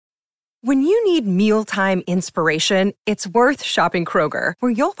When you need mealtime inspiration, it's worth shopping Kroger,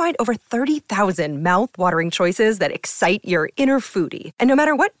 where you'll find over 30,000 mouth-watering choices that excite your inner foodie. And no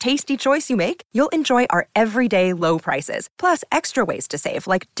matter what tasty choice you make, you'll enjoy our everyday low prices, plus extra ways to save,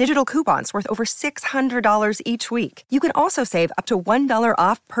 like digital coupons worth over $600 each week. You can also save up to $1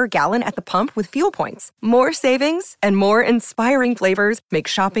 off per gallon at the pump with fuel points. More savings and more inspiring flavors make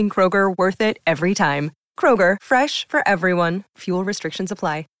shopping Kroger worth it every time. Kroger, fresh for everyone. Fuel restrictions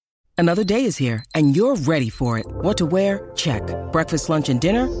apply. Another day is here, and you're ready for it. What to wear? Check. Breakfast, lunch, and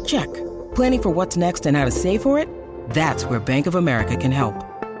dinner? Check. Planning for what's next and how to save for it? That's where Bank of America can help.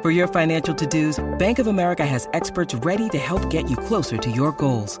 For your financial to-dos, Bank of America has experts ready to help get you closer to your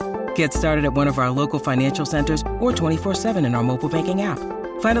goals. Get started at one of our local financial centers or 24/7 in our mobile banking app.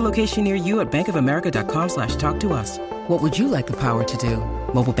 Find a location near you at bankofamerica.com/talktous. What would you like the power to do?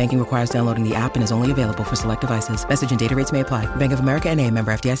 Mobile banking requires downloading the app and is only available for select devices. Message and data rates may apply. Bank of America N.A.,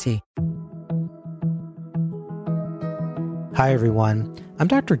 member FDIC. Hi, everyone. I'm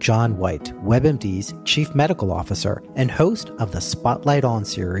Dr. John White, WebMD's Chief Medical Officer and host of the Spotlight On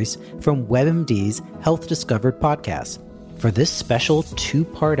series from WebMD's Health Discovered podcast. For this special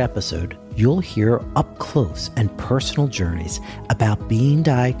two-part episode, you'll hear up close and personal journeys about being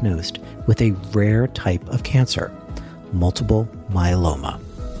diagnosed with a rare type of cancer, multiple myeloma.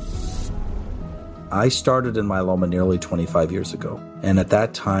 I started in myeloma nearly 25 years ago. And at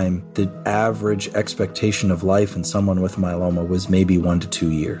that time, the average expectation of life in someone with myeloma was maybe 1 to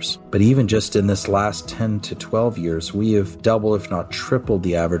 2 years. But even just in this last 10 to 12 years, we have doubled, if not tripled,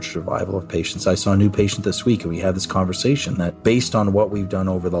 the average survival of patients. I saw a new patient this week, and we had this conversation that based on what we've done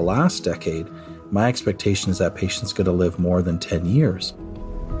over the last decade, my expectation is that patient's going to live more than 10 years.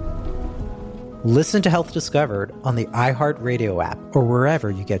 Listen to Health Discovered on the iHeartRadio app or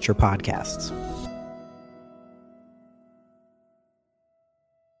wherever you get your podcasts.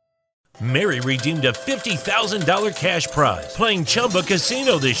 Mary redeemed a $50,000 cash prize playing Chumba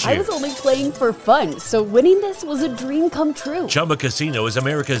Casino this year. I was only playing for fun, so winning this was a dream come true. Chumba Casino is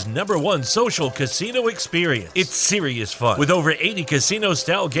America's #1 social casino experience. It's serious fun. With over 80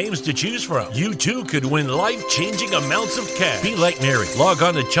 casino-style games to choose from, you too could win life-changing amounts of cash. Be like Mary. Log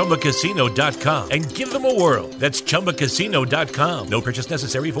on to ChumbaCasino.com and give them a whirl. That's ChumbaCasino.com. No purchase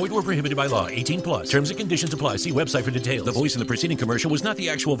necessary. Void where prohibited by law. 18 plus. Terms and conditions apply. See website for details. The voice in the preceding commercial was not the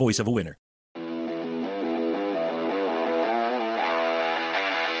actual voice of a winner.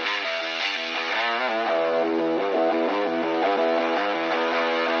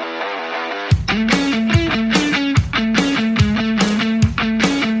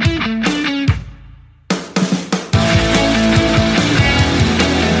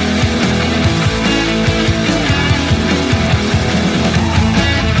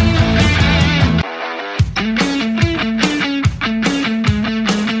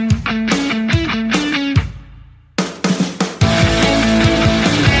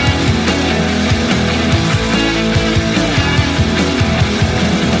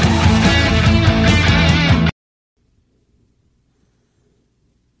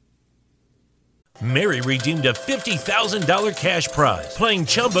 Mary redeemed a $50,000 cash prize playing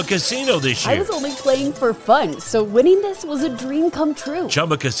Chumba Casino this year. I was only playing for fun, so winning this was a dream come true.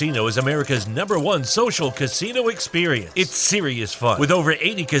 Chumba Casino is America's #1 social casino experience. It's serious fun. With over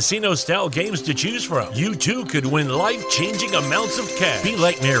 80 casino-style games to choose from, you too could win life-changing amounts of cash. Be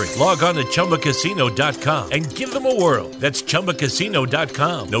like Mary. Log on to ChumbaCasino.com and give them a whirl. That's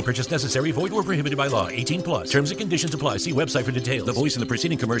ChumbaCasino.com. No purchase necessary. Void where prohibited by law. 18 plus. Terms and conditions apply. See website for details. The voice in the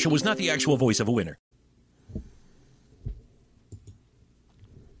preceding commercial was not the actual voice of a winner.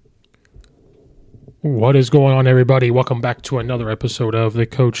 What is going on, everybody? Welcome back to another episode of the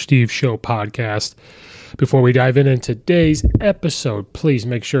Coach Steve Show podcast. Before we dive in today's episode, please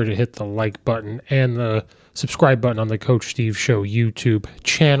make sure to hit the like button and the subscribe button on the Coach Steve Show YouTube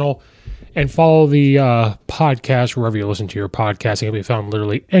channel, and follow the podcast wherever you listen to your podcast. It can be found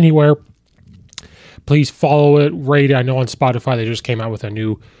literally anywhere. Please follow it, rate it. I know on Spotify they just came out with a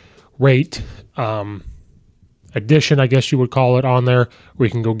new rate edition, I guess you would call it, on there, where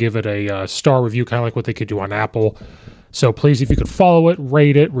you can go give it a star review, kind of like what they could do on Apple. So please, if you could follow it,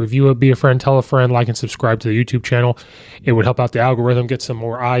 rate it, review it, be a friend, tell a friend, like and subscribe to the YouTube channel. It would help out the algorithm, get some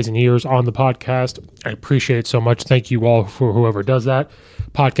more eyes and ears on the podcast. I appreciate it so much. Thank you all for whoever does that.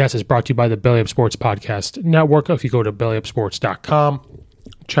 Podcast is brought to you by the Belly Up Sports Podcast Network. If you go to bellyupsports.com,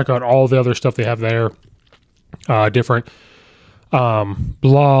 check out all the other stuff they have there. Different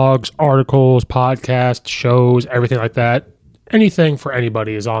blogs, articles, podcasts, shows, everything like that. Anything for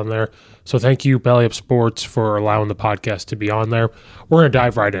anybody is on there. So thank you, Belly Up Sports, for allowing the podcast to be on there. We're going to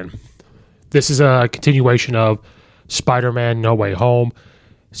dive right in. This is a continuation of Spider-Man No Way Home.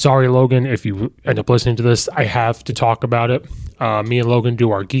 Sorry, Logan, if you end up listening to this, I have to talk about it. Me and Logan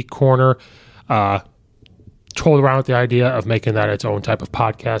do our Geek Corner. Toyed around with the idea of making that its own type of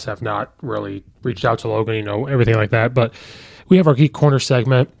podcast. I've not really reached out to Logan, everything like that. But we have our Geek Corner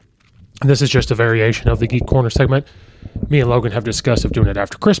segment. This is just a variation of the Geek Corner segment. Me and Logan have discussed of doing it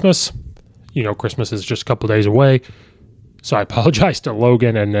after Christmas. Christmas is just a couple days away. So I apologize to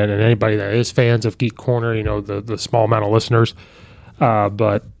Logan and anybody that is fans of Geek Corner, the small amount of listeners.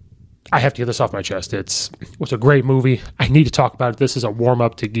 But I have to get this off my chest. It was a great movie. I need to talk about it. This is a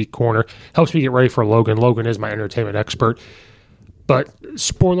warm-up to Geek Corner. Helps me get ready for Logan. Logan is my entertainment expert. But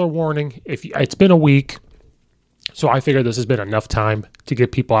spoiler warning, it's been a week, so I figured this has been enough time to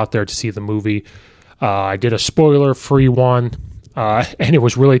get people out there to see the movie. I did a spoiler-free one, and it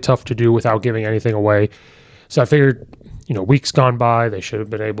was really tough to do without giving anything away. So I figured, weeks gone by, they should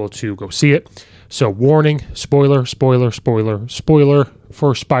have been able to go see it. So warning, spoiler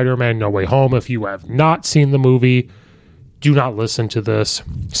for Spider-Man No Way Home. If you have not seen the movie, do not listen to this.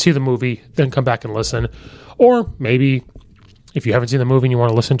 See the movie, then come back and listen. Or maybe if you haven't seen the movie and you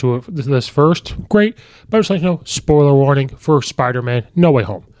want to listen to this first, great. But just let you know, spoiler warning for Spider-Man No Way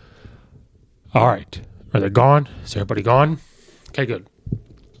Home. All right. Are they gone? Is everybody gone? Okay, good.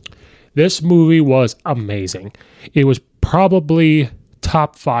 This movie was amazing. It was probably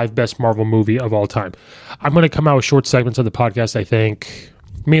top 5 best Marvel movie of all time. I'm going to come out with short segments of the podcast, I think.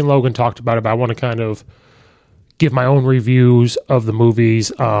 Me and Logan talked about it, but I want to kind of give my own reviews of the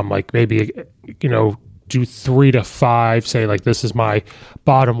movies. Like maybe, do 3 to 5, say like this is my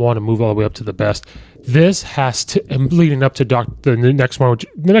bottom one and move all the way up to the best. This has to, and leading up to the next one,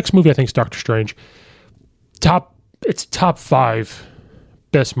 the next movie I think is Doctor Strange. It's top 5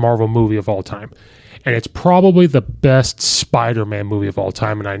 best Marvel movie of all time. And it's probably the best Spider-Man movie of all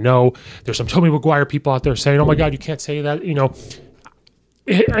time. And I know there's some Tobey Maguire people out there saying, oh my God, you can't say that.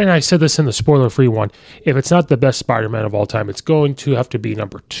 And I said this in the spoiler-free one. If it's not the best Spider-Man of all time, it's going to have to be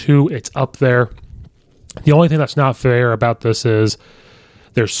number 2. It's up there. The only thing that's not fair about this is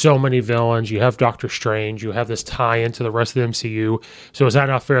there's so many villains. You have Doctor Strange. You have this tie into the rest of the MCU. So is that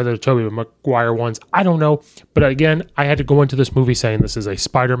not fair that the Tobey Maguire ones? I don't know. But again, I had to go into this movie saying this is a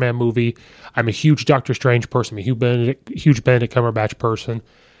Spider-Man movie. I'm a huge Doctor Strange person. I'm a huge Benedict Cumberbatch person.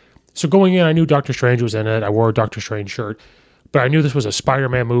 So going in, I knew Doctor Strange was in it. I wore a Doctor Strange shirt. But I knew this was a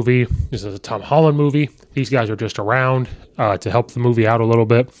Spider-Man movie. This is a Tom Holland movie. These guys are just around to help the movie out a little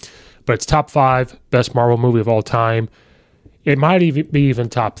bit. But it's top 5 best Marvel movie of all time. It might even be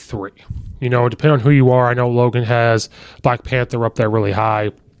top 3. Depending on who you are. I know Logan has Black Panther up there really high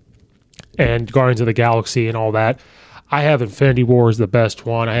and Guardians of the Galaxy and all that. I have Infinity War as the best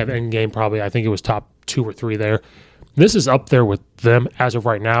one. I have Endgame probably. I think it was top 2 or 3 there. This is up there with them as of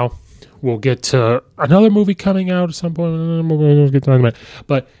right now. We'll get to another movie coming out at some point. We'll get to that in a minute.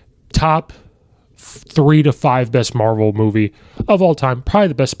 But top 3 to 5 best Marvel movie of all time. Probably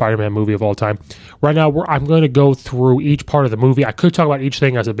the best Spider-Man movie of all time. Right now, I'm going to go through each part of the movie. I could talk about each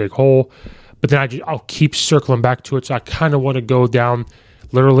thing as a big whole, but then I'll keep circling back to it. So I kind of want to go down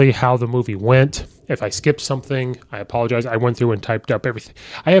literally how the movie went. If I skipped something, I apologize. I went through and typed up everything.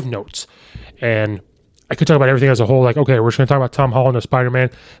 I have notes, and I could talk about everything as a whole. Like, okay, we're just going to talk about Tom Holland as Spider-Man,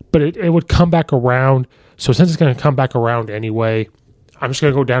 but it would come back around. So since it's going to come back around anyway, I'm just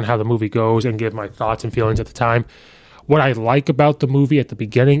going to go down how the movie goes and give my thoughts and feelings at the time. What I like about the movie at the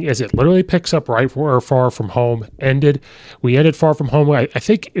beginning is it literally picks up right where Far From Home ended. We ended Far From Home. I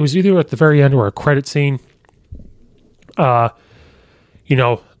think it was either at the very end or a credit scene. Video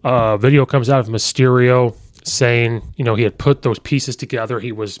comes out of Mysterio saying, he had put those pieces together.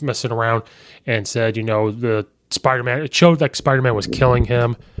 He was messing around and said, the Spider-Man, it showed like Spider-Man was killing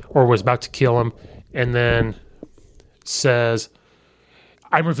him or was about to kill him. And then says,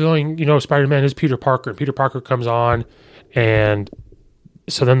 I'm revealing, Spider-Man is Peter Parker. And Peter Parker comes on, and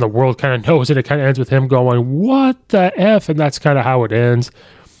so then the world kind of knows it. It kind of ends with him going, what the F? And that's kind of how it ends.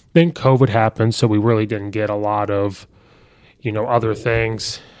 Then COVID happened, so we really didn't get a lot of, other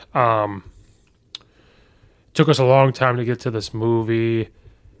things. Took us a long time to get to this movie.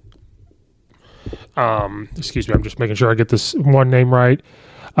 Excuse me, I'm just making sure I get this one name right.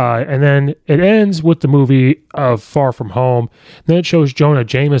 And then it ends with the movie of Far From Home. Then it shows Jonah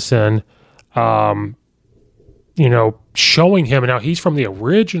Jameson, showing him. And now he's from the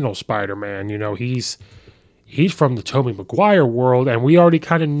original Spider-Man. He's from the Tobey Maguire world. And we already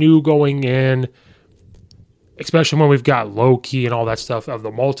kind of knew going in, especially when we've got Loki and all that stuff of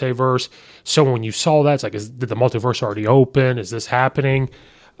the multiverse. So when you saw that, it's like, did the multiverse already open? Is this happening?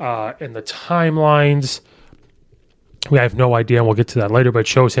 And the timelines, we have no idea, and we'll get to that later, but it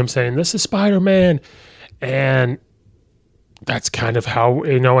shows him saying, this is Spider-Man. And that's kind of how,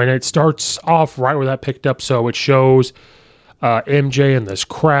 and it starts off right where that picked up. So it shows MJ in this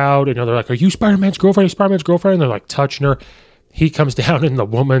crowd, and they're like, "Are you Spider-Man's girlfriend? Are you Spider-Man's girlfriend?" And they're like touching her. He comes down, and the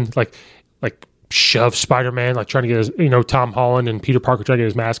woman like shoves Spider-Man, like trying to get his, Tom Holland and Peter Parker trying to get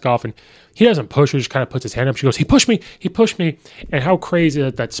his mask off, and he doesn't push her, just kind of puts his hand up. She goes, he pushed me. And how crazy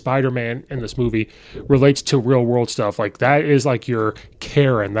that Spider-Man in this movie relates to real world stuff. Like that is like your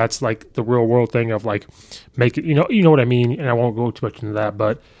Karen. That's like the real world thing of like make it, you know what I mean? And I won't go too much into that,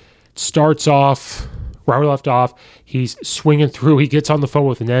 but it starts off right where we left off. He's swinging through. He gets on the phone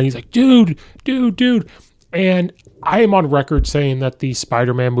with Ned. He's like, dude. And I am on record saying that these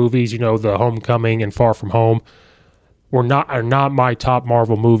Spider-Man movies, the Homecoming and Far From Home, are not my top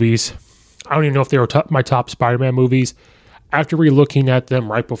Marvel movies. I don't even know if they were my top Spider-Man movies. After re-looking at them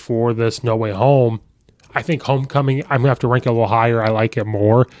right before this No Way Home, I think Homecoming, I'm going to have to rank it a little higher. I like it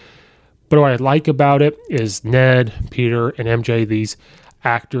more. But what I like about it is Ned, Peter, and MJ, these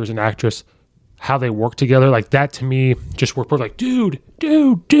actors and actress, how they work together. Like that to me just worked. We're like, dude.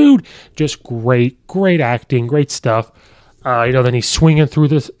 Just great acting, great stuff. Then he's swinging through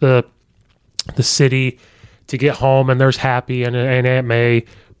the city to get home, and there's Happy and Aunt May.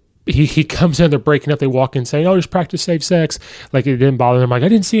 He comes in, they're breaking up, they walk in saying, "Oh, just practice safe sex." Like it didn't bother them. Like I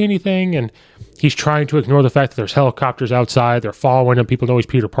didn't see anything, and he's trying to ignore the fact that there's helicopters outside. They're following him. People know he's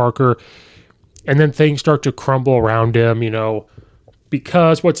Peter Parker, and then things start to crumble around him.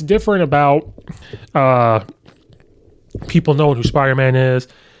 Because what's different about people knowing who Spider-Man is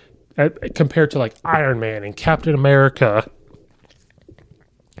compared to like Iron Man and Captain America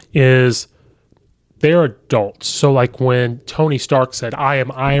is they're adults. So like when Tony Stark said, "I am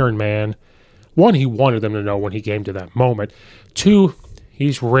Iron Man," one, he wanted them to know when he came to that moment. Two,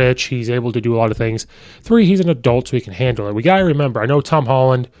 he's rich. He's able to do a lot of things. Three, he's an adult, so he can handle it. We got to remember, I know Tom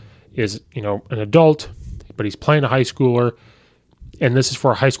Holland is, an adult, but he's playing a high schooler. And this is for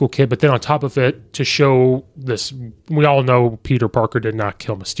a high school kid. But then on top of it, to show this, we all know Peter Parker did not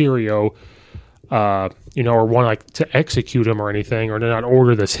kill Mysterio, or want like to execute him or anything, or to not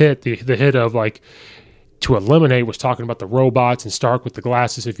order this hit. The hit of like to eliminate was talking about the robots and Stark with the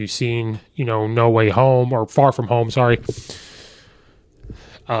glasses. If you've seen, No Way Home or Far From Home, sorry.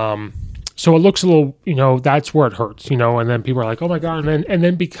 So it looks a little, that's where it hurts, and then people are like, oh my God. And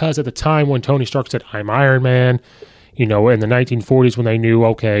then because at the time when Tony Stark said, "I'm Iron Man," in the 1940s when they knew,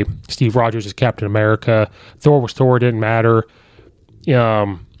 okay, Steve Rogers is Captain America, Thor was Thor, it didn't matter.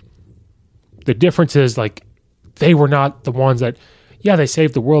 The difference is like they were not the ones that, they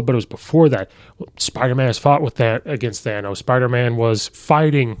saved the world, but it was before that. Spider-Man has fought with that against Thanos. Spider-Man was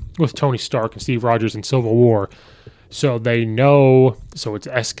fighting with Tony Stark and Steve Rogers in Civil War. So they know, so it's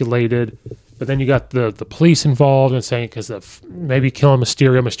escalated. But then you got the police involved and saying, because maybe killing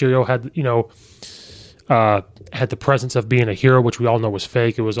Mysterio. Mysterio had, had the presence of being a hero, which we all know was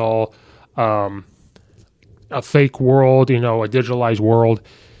fake. It was all a fake world, a digitalized world.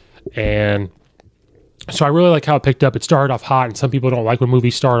 And so I really like how it picked up. It started off hot, and some people don't like when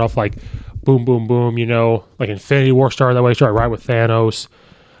movies start off like boom, boom, boom, like Infinity War started that way, started right with Thanos.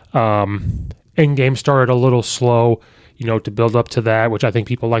 Endgame started a little slow, to build up to that, which I think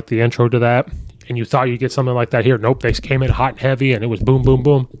people like the intro to that. And you thought you'd get something like that here. Nope, they came in hot and heavy, and it was boom, boom,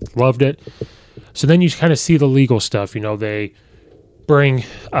 boom. Loved it. So then you kind of see the legal stuff. They bring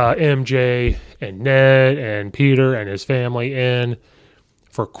MJ and Ned and Peter and his family in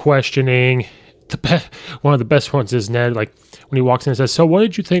for questioning. One of the best ones is Ned, like when he walks in and says, "So what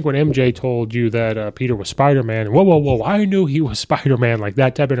did you think when MJ told you that Peter was Spider-Man?" And, whoa, I knew he was Spider-Man. Like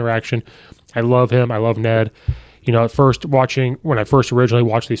that type of interaction. I love him. I love Ned. At first when I first originally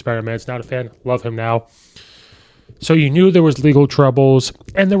watched these Spider-Mans, not a fan. Love him now. So you knew there was legal troubles,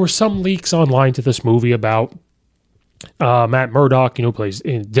 and there were some leaks online to this movie about Matt Murdock, who plays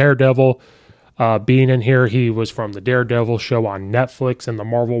in Daredevil, being in here. He was from the Daredevil show on Netflix in the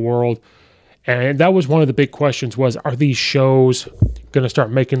Marvel world. And that was one of the big questions was, are these shows going to start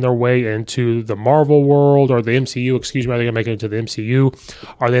making their way into the Marvel world or the MCU? Excuse me, are they going to make it into the MCU?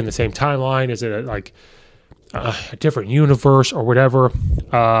 Are they in the same timeline? Is it like a different universe or whatever?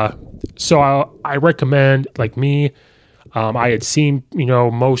 So I recommend, like me, I had seen,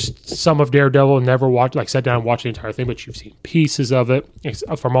 some of Daredevil, never watched, like sat down and watched the entire thing, but you've seen pieces of it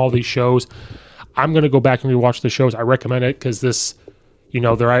from all these shows. I'm going to go back and rewatch the shows. I recommend it because this,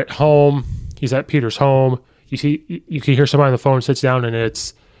 they're at home. He's at Peter's home. You can hear somebody on the phone, sits down, and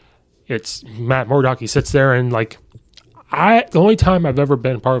it's Matt Murdock. He sits there and the only time I've ever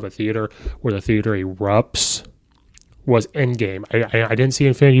been part of a theater where the theater erupts was Endgame. I didn't see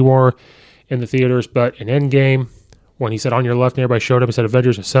Infinity War in the theaters, but in Endgame, when he said "on your left," and everybody showed up and said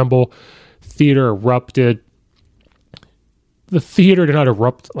 "Avengers Assemble," theater erupted. the theater did not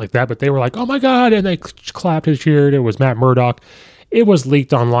erupt like that, but they were like, oh my God, and they clapped and cheered. It was Matt Murdock. It was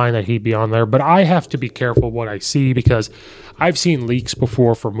leaked online that he'd be on there, but I have to be careful what I see because I've seen leaks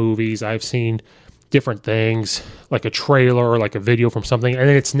before for movies. I've seen different things, like a trailer or like a video from something, and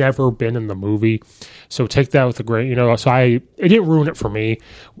it's never been in the movie. So take that with a grain, so it didn't ruin it for me.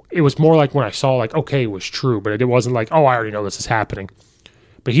 It was more like when I saw like, okay, it was true, but it wasn't like, oh, I already know this is happening.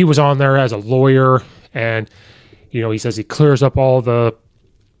 But he was on there as a lawyer, and he says he clears up all the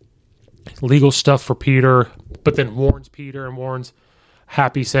legal stuff for Peter, but then warns Peter and warns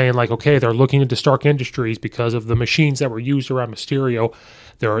Happy, saying like, okay, they're looking into Stark Industries because of the machines that were used around Mysterio.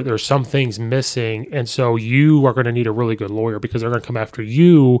 There's some things missing, and so you are going to need a really good lawyer because they're going to come after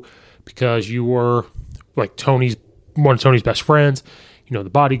you because you were like one of Tony's best friends, the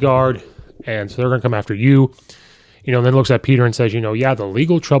bodyguard, and so they're going to come after you. And then looks at Peter and says, yeah, the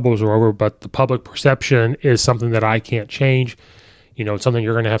legal troubles are over, but the public perception is something that I can't change. It's something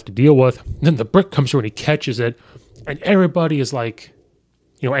you're going to have to deal with. Then the brick comes through and he catches it, and everybody is like,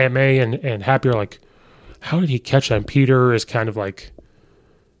 Aunt May and Happy are like, how did he catch that? And Peter is kind of like,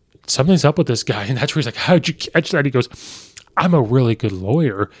 something's up with this guy. And that's where he's like, how'd you catch that? He goes, I'm a really good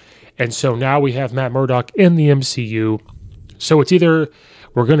lawyer. And so now we have Matt Murdock in the MCU. So it's either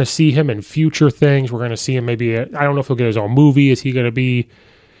we're going to see him in future things. We're going to see him maybe, I don't know if he'll get his own movie. Is he going to be,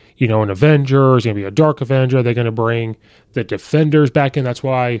 an Avenger? Is he going to be a Dark Avenger? Are they going to bring the Defenders back in? That's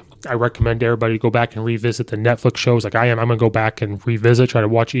why I recommend everybody to go back and revisit the Netflix shows like I am. I'm going to go back and revisit, try to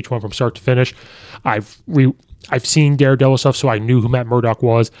watch each one from start to finish. I've seen Daredevil stuff, so I knew who Matt Murdock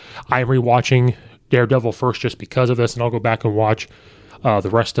was. I'm rewatching Daredevil first just because of this, and I'll go back and watch the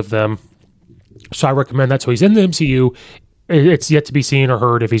rest of them. So I recommend that. So he's in the MCU. It's yet to be seen or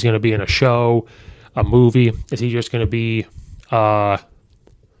heard if he's going to be in a show, a movie. Is he just going to be,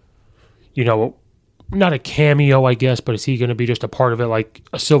 not a cameo, I guess, but is he going to be just a part of it like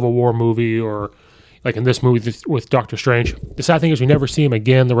a Civil War movie or like in this movie with Doctor Strange? The sad thing is we never see him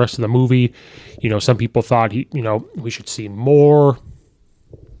again the rest of the movie. Some people thought we should see more.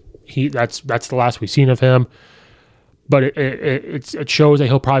 That's the last we've seen of him. But it shows that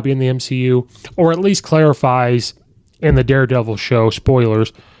he'll probably be in the MCU, or at least clarifies in the Daredevil show,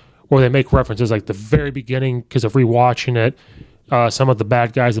 spoilers, where they make references like the very beginning, because of rewatching it, some of the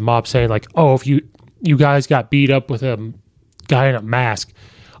bad guys, the mob saying like, oh, if you guys got beat up with a guy in a mask,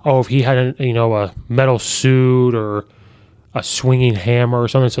 oh, if he had a metal suit or a swinging hammer or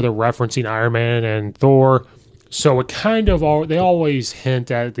something, so they're referencing Iron Man and Thor. So it kind of they always hint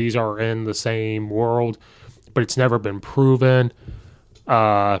at these are in the same world, but it's never been proven.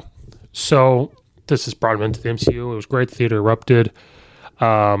 So this has brought him into the MCU. It was great. The theater erupted.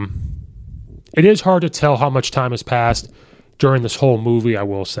 It is hard to tell how much time has passed during this whole movie, I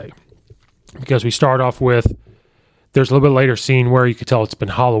will say, because we start off with, there's a little bit later scene where you could tell it's been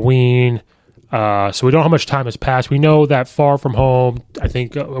Halloween. So we don't know how much time has passed. We know that Far From Home, I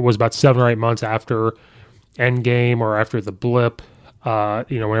think it was about 7 or 8 months after Endgame or after the blip, when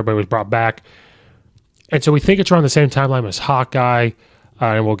everybody was brought back. And so we think it's around the same timeline as Hawkeye,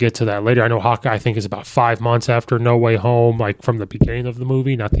 and we'll get to that later. I know Hawkeye, I think, is about 5 months after No Way Home, like from the beginning of the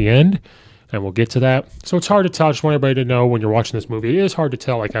movie, not the end. And we'll get to that. So it's hard to tell. I just want everybody to know when you're watching this movie, it is hard to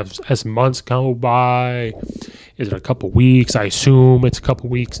tell, like as months go by. Is it a couple weeks? I assume it's a couple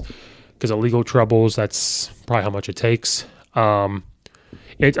weeks because of legal troubles. That's probably how much it takes.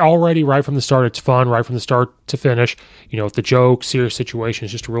 It's already right from the start. It's fun right from the start to finish. With the joke, serious situation,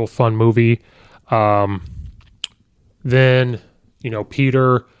 it's just a real fun movie. Then,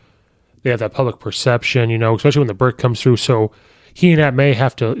 Peter, they have that public perception, especially when the brick comes through. So he and Aunt May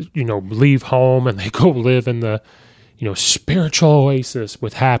have to, leave home and they go live in the, spiritual oasis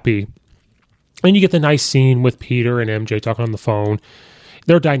with Happy. And you get the nice scene with Peter and MJ talking on the phone.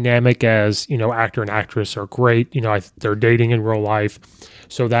 Their dynamic as, actor and actress are great. They're dating in real life.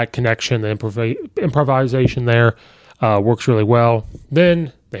 So that connection, the improvisation there works really well.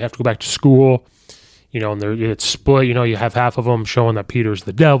 Then they have to go back to school. And it's split. You have half of them showing that Peter's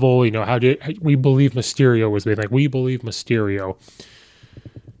the devil. How did we believe Mysterio was being like, we believe Mysterio.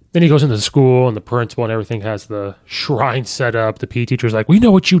 Then he goes into the school and the principal and everything has the shrine set up. The PE teacher's like, we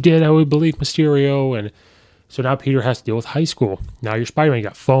know what you did. How we believe Mysterio. And so now Peter has to deal with high school. Now you're Spider-Man. You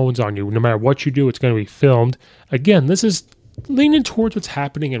got phones on you. No matter what you do, it's going to be filmed. Again, this is leaning towards what's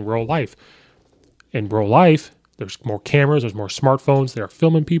happening in real life. In real life, there's more cameras. There's more smartphones. They're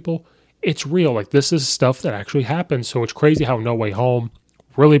filming people. It's real. Like, this is stuff that actually happens. So it's crazy how No Way Home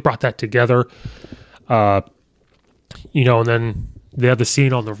really brought that together. And then they have the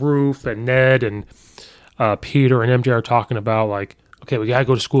scene on the roof and Ned and Peter and MJ are talking about like, okay, we got to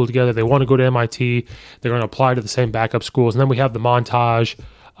go to school together. They want to go to MIT. They're going to apply to the same backup schools. And then we have the montage.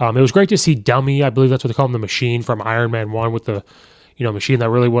 It was great to see Dummy, I believe that's what they call him, the machine from Iron Man 1 with the, machine that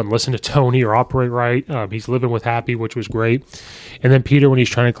really wouldn't listen to Tony or operate right. He's living with Happy, which was great. And then Peter, when he's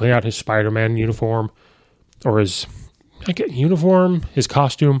trying to clean out his Spider-Man uniform, or his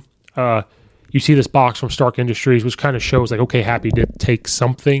costume, you see this box from Stark Industries, which kind of shows like, okay, Happy did take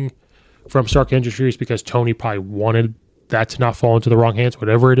something from Stark Industries because Tony probably wanted that to not fall into the wrong hands,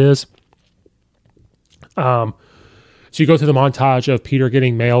 whatever it is. So you go through the montage of Peter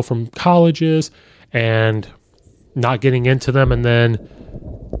getting mail from colleges and not getting into them, and then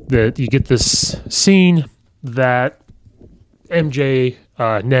you get this scene that MJ,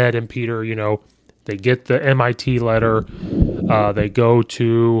 Ned, and Peter, they get the MIT letter. They go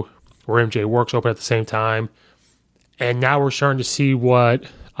to where MJ works open at the same time. And now we're starting to see what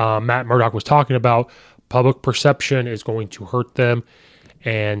Matt Murdock was talking about. Public perception is going to hurt them,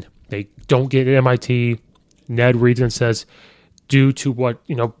 and they don't get at MIT. Ned reads and says, due to what,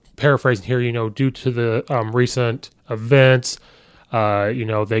 paraphrasing here, due to the recent events,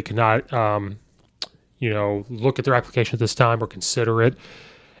 they cannot, look at their application at this time or consider it.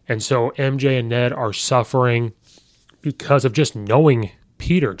 And so MJ and Ned are suffering because of just knowing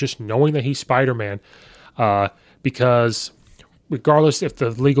Peter, just knowing that he's Spider-Man. Because regardless if the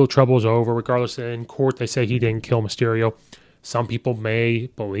legal trouble is over, regardless in court they say he didn't kill Mysterio, some people may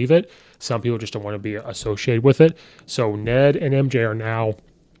believe it. Some people just don't want to be associated with it. So Ned and MJ are now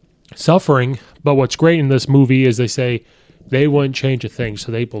suffering. But what's great in this movie is they say they wouldn't change a thing.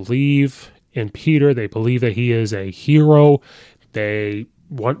 So they believe in Peter. They believe that he is a hero. They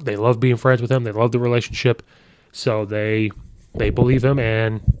love being friends with him. They love the relationship. So they believe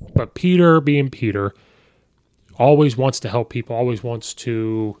him. But Peter, being Peter, always wants to help people, always wants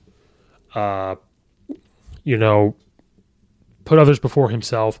to, put others before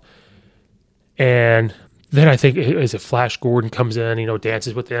himself. And then I think, is it Flash Gordon comes in,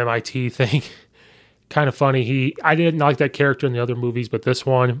 dances with the MIT thing. Kind of funny. I didn't like that character in the other movies, but this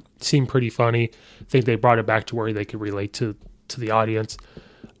one seemed pretty funny. I think they brought it back to where they could relate to the audience.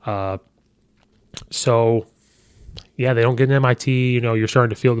 So, yeah, they don't get an MIT. You're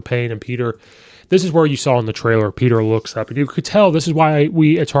starting to feel the pain. And Peter, this is where you saw in the trailer, Peter looks up. And you could tell, this is why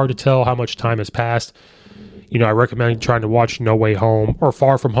it's hard to tell how much time has passed. I recommend trying to watch No Way Home or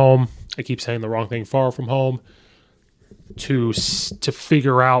Far From Home. I keep saying the wrong thing, Far From Home, to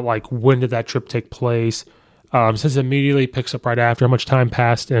figure out, like, when did that trip take place. Since it immediately picks up right after, how much time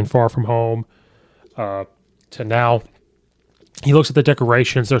passed in Far From Home to now. He looks at the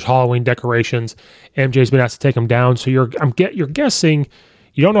decorations. There's Halloween decorations. MJ's been asked to take them down. So you're guessing,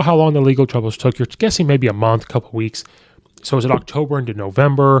 you don't know how long the legal troubles took. You're guessing maybe a month, couple weeks. So is it October into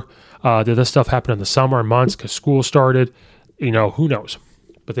November? Did this stuff happen in the summer months because school started? Who knows?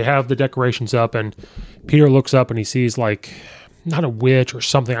 But they have the decorations up, and Peter looks up and he sees, like, not a witch or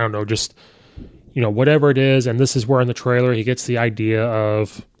something. I don't know, just, whatever it is. And this is where in the trailer he gets the idea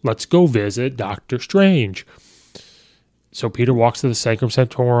of, let's go visit Doctor Strange. So Peter walks to the Sanctum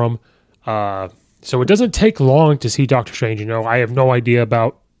Sanctorum. So it doesn't take long to see Doctor Strange. I have no idea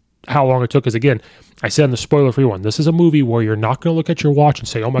about how long it took. Because again, I said in the spoiler-free one, this is a movie where you're not going to look at your watch and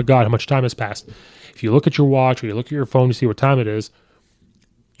say, oh my God, how much time has passed. If you look at your watch or you look at your phone to see what time it is,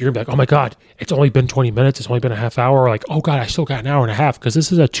 you're going to be like, oh my God, it's only been 20 minutes. It's only been a half hour. Or like, oh God, I still got an hour and a half. Because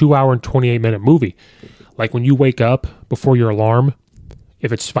this is a 2 hour and 28-minute movie. Like when you wake up before your alarm,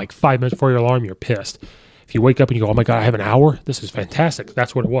 if it's like 5 minutes before your alarm, you're pissed. If you wake up and you go, oh my God, I have an hour? This is fantastic.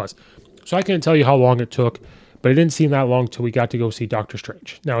 That's what it was. So I can't tell you how long it took, but it didn't seem that long till we got to go see Doctor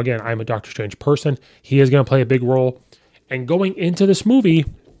Strange. Now, again, I'm a Doctor Strange person. He is going to play a big role. And going into this movie,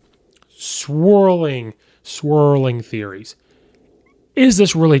 swirling theories. Is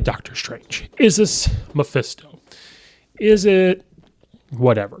this really Doctor Strange? Is this Mephisto? Is it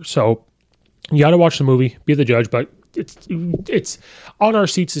whatever? So you got to watch the movie, be the judge, but it's on our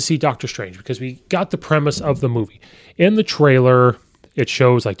seats to see Doctor Strange because we got the premise of the movie. In the trailer, it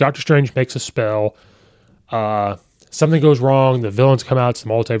shows like Doctor Strange makes a spell. Something goes wrong. The villains come out. It's the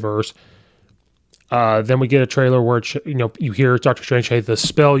multiverse. Then we get a trailer where you hear Doctor Strange say the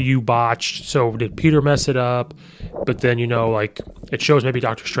spell you botched. So did Peter mess it up? But then it shows maybe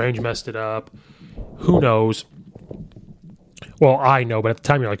Doctor Strange messed it up. Who knows? Well, I know, but at the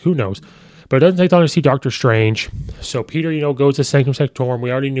time you're like, who knows? But it doesn't take long to see Doctor Strange. So Peter, goes to Sanctum Sanctorum.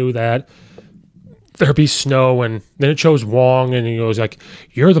 We already knew that. There be snow, and then it shows Wong, and he goes like,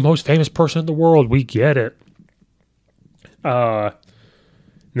 "You're the most famous person in the world. We get it." And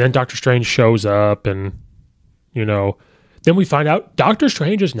then Doctor Strange shows up, and Then we find out Doctor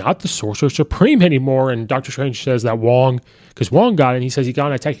Strange is not the Sorcerer Supreme anymore. And Doctor Strange says that because Wong got it, and he says he got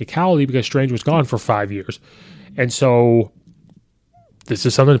on a technicality because Strange was gone for 5 years. And so this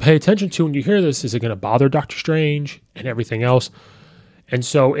is something to pay attention to when you hear this. Is it going to bother Doctor Strange and everything else? And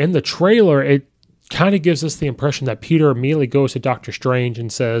so in the trailer, it kind of gives us the impression that Peter immediately goes to Doctor Strange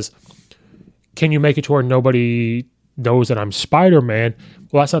and says, can you make it to where nobody knows that I'm Spider-Man?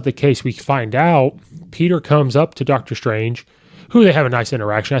 Well, that's not the case. We find out Peter comes up to Doctor Strange, who they have a nice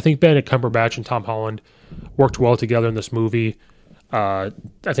interaction. I think Benedict Cumberbatch and Tom Holland worked well together in this movie. I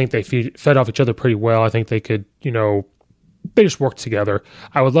think they fed off each other pretty well. I think they could, they just worked together.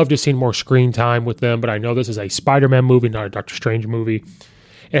 I would love to see more screen time with them, but I know this is a Spider-Man movie, not a Doctor Strange movie.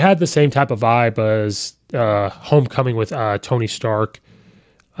 It had the same type of vibe as Homecoming with Tony Stark,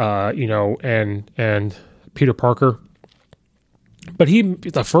 and Peter Parker. But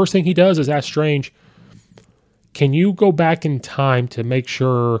the first thing he does is ask Strange, can you go back in time to make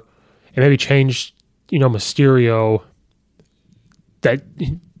sure and maybe change, Mysterio, that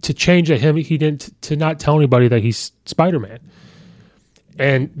to change him, he didn't, to not tell anybody that he's Spider-Man.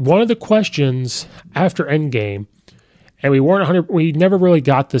 And one of the questions after Endgame, and we never really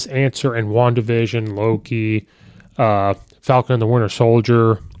got this answer in WandaVision, Loki, Falcon and the Winter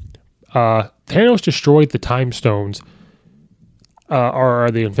Soldier. Thanos destroyed the Time Stones, or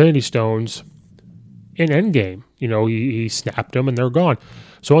the Infinity Stones in Endgame. He snapped them and they're gone.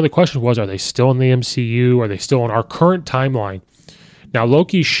 So one of the questions was, are they still in the MCU? Are they still in our current timeline? Now,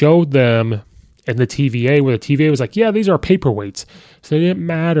 Loki showed them in the TVA, where the TVA was like, yeah, these are paperweights. So they didn't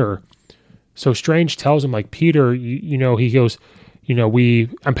matter. So Strange tells him, like, Peter, he goes,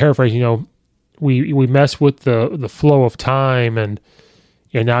 I'm paraphrasing, we mess with the flow of time, and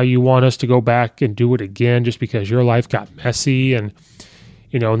now you want us to go back and do it again just because your life got messy. And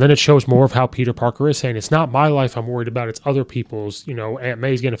then it shows more of how Peter Parker is saying, it's not my life I'm worried about, it's other people's. Aunt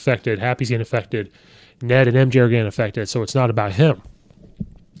May's getting affected, Happy's getting affected, Ned and MJ are getting affected, so it's not about him.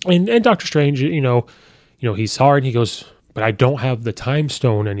 And Doctor Strange, he's sorry, and he goes, but I don't have the Time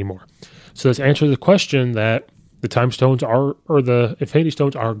Stone anymore. So this answers the question that the Time Stones or the Infinity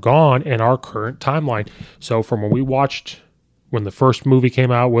Stones are gone in our current timeline. So from when the first movie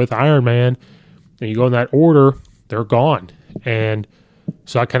came out with Iron Man, and you go in that order, they're gone. And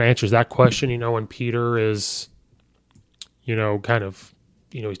so that kind of answers that question, when Peter is,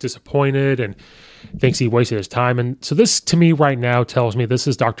 he's disappointed and thinks he wasted his time. And so this, to me, right now tells me this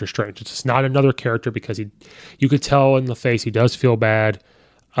is Doctor Strange. It's just not another character, because you could tell in the face he does feel bad.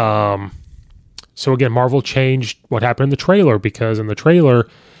 So again, Marvel changed what happened in the trailer, because in the trailer,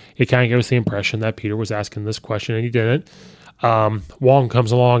 it kind of gave us the impression that Peter was asking this question and he didn't. Wong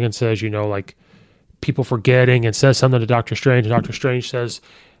comes along and says, people forgetting, and says something to Doctor Strange. And Doctor Strange says,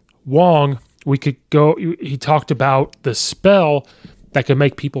 Wong, we could go, he talked about the spell that could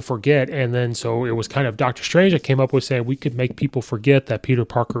make people forget. And then, so it was kind of Doctor Strange that came up with saying we could make people forget that Peter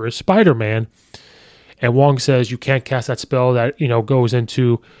Parker is Spider-Man. And Wong says, you can't cast that spell that, goes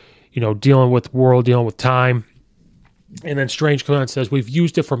into, dealing with time. And then Strange comes out and says, we've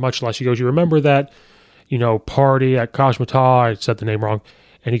used it for much less. He goes, you remember that, party at Kashmata? I said the name wrong.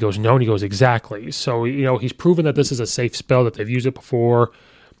 And he goes, no. And he goes, exactly. So, he's proven that this is a safe spell, that they've used it before.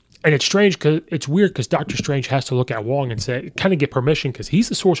 And it's strange, because it's weird, because Doctor Strange has to look at Wong and say, kind of get permission, because he's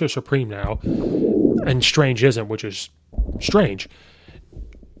the Sorcerer Supreme now, and Strange isn't, which is strange.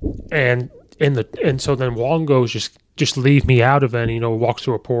 And so then Wong goes, just leave me out of it. And, walks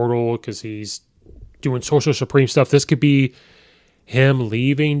through a portal because he's doing Sorcerer Supreme stuff. This could be him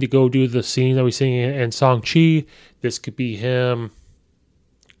leaving to go do the scene that we see in Shang-Chi. This could be him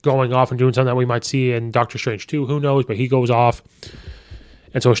going off and doing something that we might see in Doctor Strange 2. Who knows? But he goes off.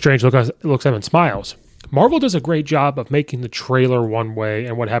 And so Strange looks at him and smiles. Marvel does a great job of making the trailer one way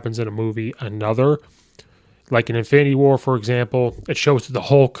and what happens in a movie another. Like in Infinity War, for example, it shows the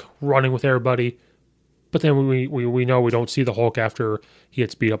Hulk running with everybody. But then we know we don't see the Hulk after he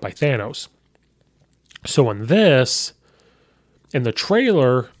gets beat up by Thanos. So in the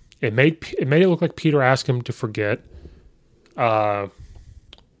trailer, it made it look like Peter asked him to forget that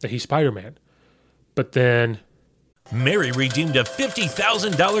he's Spider-Man. But then Mary redeemed a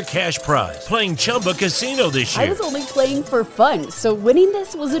 $50,000 cash prize playing Chumba Casino this year. I was only playing for fun, so winning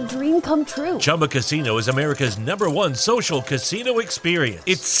this was a dream come true. Chumba Casino is America's #1 social casino experience.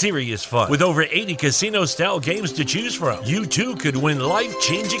 It's serious fun. With over 80 casino-style games to choose from, you too could win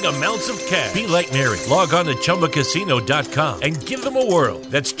life-changing amounts of cash. Be like Mary. Log on to ChumbaCasino.com and give them a whirl.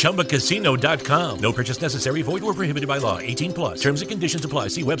 That's ChumbaCasino.com. No purchase necessary. Void where prohibited by law. 18+. Terms and conditions apply.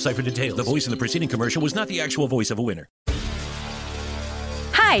 See website for details. The voice in the preceding commercial was not the actual voice of a winner.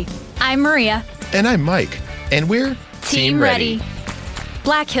 Hi, I'm Maria. And I'm Mike. And we're Team Ready.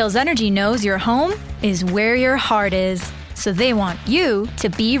 Black Hills Energy knows your home is where your heart is, so they want you to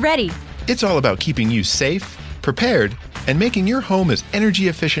be ready. It's all about keeping you safe, prepared, and making your home as energy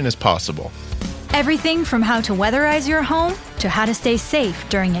efficient as possible. Everything from how to weatherize your home to how to stay safe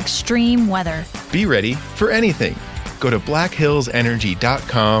during extreme weather. Be ready for anything. Go to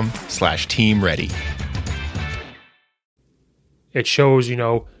blackhillsenergy.com/Team Ready. It shows,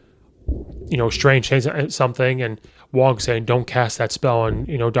 Strange saying something and Wong saying, don't cast that spell. And,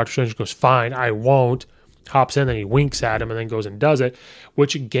 Dr. Strange goes, fine, I won't. Hops in and he winks at him and then goes and does it,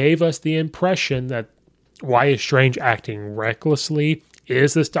 which gave us the impression that why is Strange acting recklessly?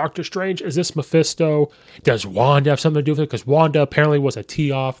 Is this Doctor Strange? Is this Mephisto? Does Wanda have something to do with it? Because Wanda apparently was a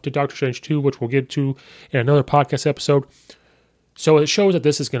tee-off to Doctor Strange 2, which we'll get to in another podcast episode. So it shows that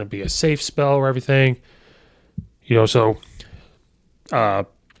this is going to be a safe spell or everything. The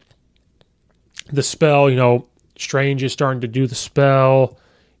spell, Strange is starting to do the spell,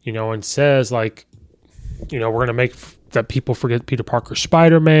 and says, we're going to make that people forget Peter Parker's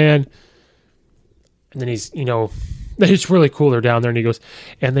Spider-Man. And then he's, it's really cool. They're down there and he goes,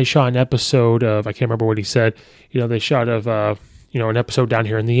 and they shot an episode of, I can't remember what he said, they shot of, an episode down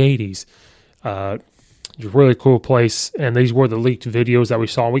here in the 80s. It's a really cool place. And these were the leaked videos that we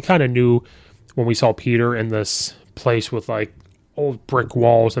saw. We kind of knew when we saw Peter in this place with old brick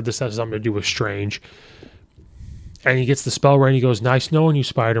walls that this has something to do with Strange. And he gets the spell right and he goes, nice knowing you,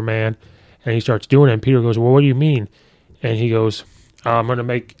 Spider-Man. And he starts doing it and Peter goes, well, what do you mean? And he goes, I'm going to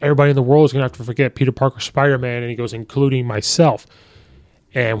make everybody in the world is going to have to forget Peter Parker Spider-Man. And he goes, including myself.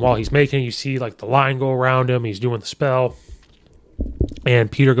 And while he's making it, you see the line go around him. He's doing the spell.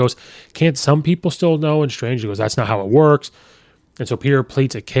 And Peter goes, can't some people still know? And Strange goes, that's not how it works. And so Peter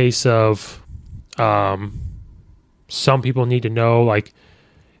pleads a case of some people need to know,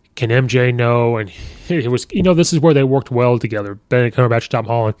 can MJ know? And it was, this is where they worked well together. Benedict Cumberbatch, Tom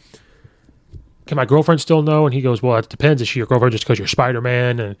Holland. Can my girlfriend still know? And he goes, well, it depends. Is she your girlfriend just because you're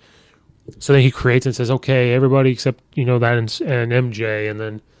Spider-Man? And so then he creates and says, okay, everybody except, that and MJ. And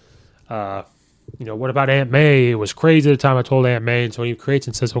then, what about Aunt May? It was crazy at the time I told Aunt May. And so he creates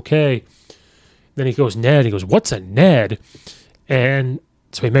and says, okay. Then he goes, Ned. He goes, what's a Ned? And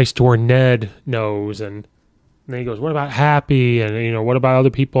so he makes it to where Ned knows. And then he goes, what about Happy? And, what about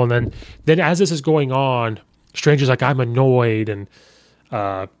other people? And then as this is going on, Strange is like, I'm annoyed. And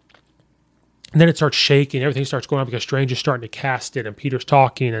then it starts shaking. Everything starts going on because Strange is starting to cast it. And Peter's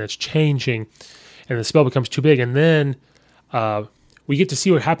talking and it's changing. And the spell becomes too big. And then we get to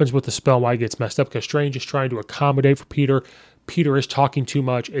see what happens with the spell, why it gets messed up. Because Strange is trying to accommodate for Peter. Peter is talking too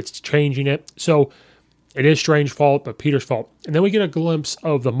much. It's changing it. So it is Strange's fault, but Peter's fault. And then we get a glimpse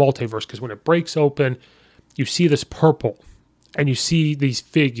of the multiverse. Because when it breaks open, you see this purple, and you see these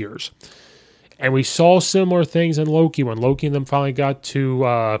figures. And we saw similar things in Loki, when Loki and them finally got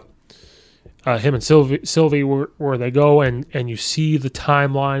to him and Sylvie where they go, and you see the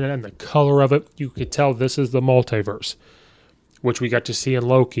timeline and the color of it. You could tell this is the multiverse, which we got to see in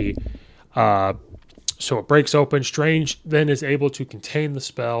Loki. So it breaks open. Strange then is able to contain the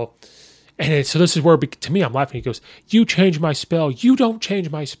spell. And so this is where, to me, I'm laughing. He goes, you changed my spell. You don't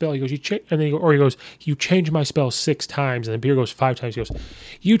change my spell. He goes, he goes, you changed my spell 6 times. And then Peter goes 5 times. He goes,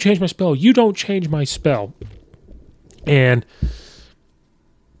 you changed my spell. You don't change my spell. And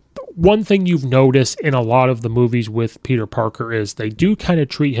one thing you've noticed in a lot of the movies with Peter Parker is they do kind of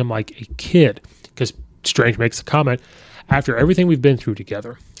treat him like a kid. Because Strange makes a comment, after everything we've been through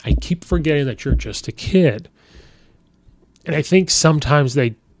together, I keep forgetting that you're just a kid. And I think sometimes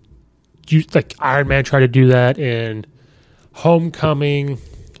Iron Man tried to do that in Homecoming.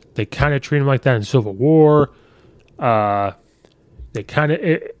 They kind of treat him like that in Civil War. They kind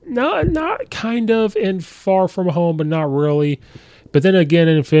of, not kind of in Far From Home, but not really. But then again,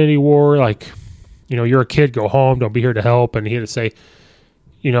 in Infinity War, you're a kid, go home, don't be here to help. And he had to say,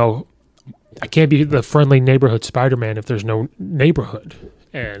 I can't be the friendly neighborhood Spider-Man if there's no neighborhood.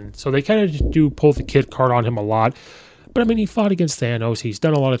 And so they kind of do pull the kid card on him a lot. But, he fought against Thanos. He's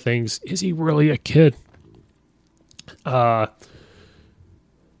done a lot of things. Is he really a kid? So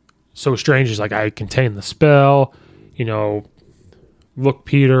Strange is like, I contain the spell. Look,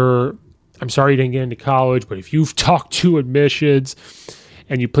 Peter, I'm sorry you didn't get into college, but if you've talked to admissions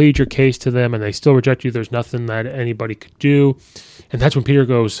and you plead your case to them and they still reject you, there's nothing that anybody could do. And that's when Peter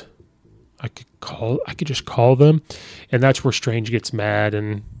goes, I could just call them. And that's where Strange gets mad.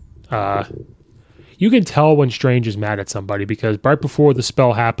 And you can tell when Strange is mad at somebody because right before the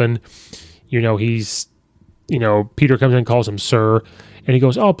spell happened, he's, Peter comes in and calls him sir. And he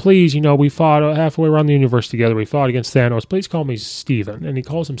goes, oh, please, we fought halfway around the universe together. We fought against Thanos. Please call me Steven. And he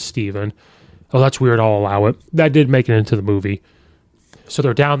calls him Steven. Oh, that's weird. I'll allow it. That did make it into the movie. So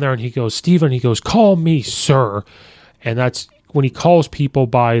they're down there and he goes, Steven, he goes, call me sir. And that's when he calls people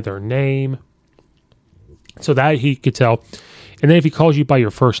by their name. So that he could tell. And then if he calls you by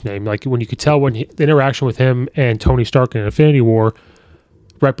your first name, like when you could tell when the interaction with him and Tony Stark in Infinity War,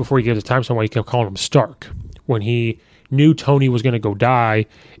 right before he gives the time somewhere, he kept calling him Stark. When he knew Tony was going to go die,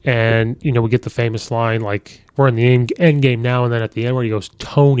 and, you know, we get the famous line, like, we're in the end game now, and then at the end where he goes,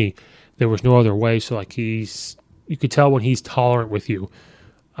 Tony, there was no other way. So, like, you could tell when he's tolerant with you.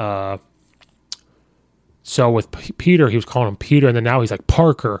 So with Peter, he was calling him Peter, and then now he's like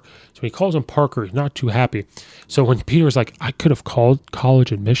Parker. So when he calls him Parker, he's not too happy. So when Peter's like, I could have called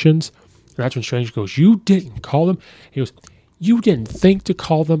college admissions, and that's when Strange goes, you didn't call them? He goes, you didn't think to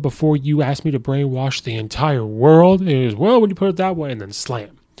call them before you asked me to brainwash the entire world? And he goes, well, when you put it that way, and then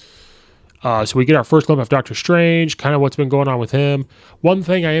slam. So we get our first glimpse of Doctor Strange, kind of what's been going on with him. One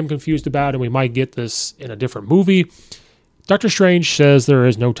thing I am confused about, and we might get this in a different movie, Doctor Strange says there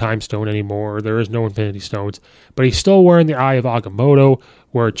is no time stone anymore. There is no Infinity Stones. But he's still wearing the Eye of Agamotto,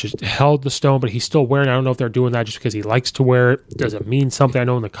 where it just held the stone, but he's still wearing it. I don't know if they're doing that just because he likes to wear it. Does it mean something? I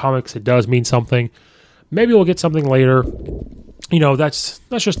know in the comics it does mean something. Maybe we'll get something later. You know, that's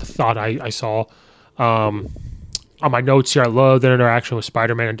just a thought I saw. On my notes here, I love that interaction with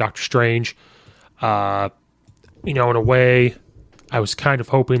Spider-Man and Doctor Strange. You know, in a way, I was kind of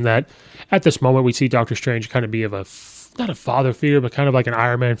hoping that at this moment we'd see Doctor Strange kind of be of not a father figure, but kind of like an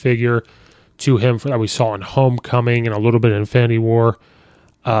Iron Man figure to him that we saw in Homecoming and a little bit in Infinity War.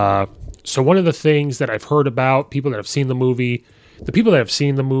 So one of the things that I've heard about people that have seen the movie,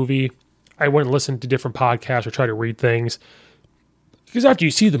 I went and listened to different podcasts or try to read things. Because after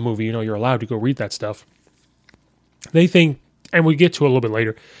you see the movie, you know, you're allowed to go read that stuff. They think, and we get to it a little bit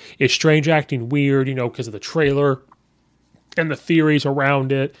later, is Strange acting weird, you know, because of the trailer and the theories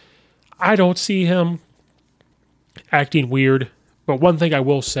around it. I don't see him acting weird. But one thing I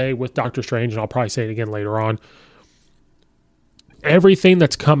will say with Doctor Strange, and I'll probably say it again later on, everything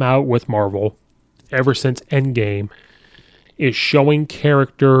that's come out with Marvel ever since Endgame is showing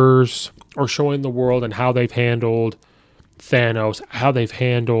characters or showing the world and how they've handled Thanos, how they've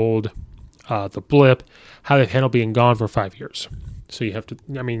handled the blip, how they've handled being gone for 5 years. So you have to,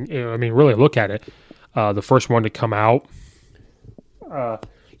 I mean, really look at it. The first one to come out,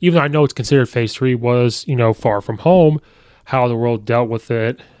 even though I know it's considered Phase 3, was, you know, Far From Home, how the world dealt with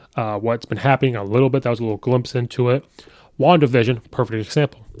it, what's been happening a little bit. That was a little glimpse into it. WandaVision, perfect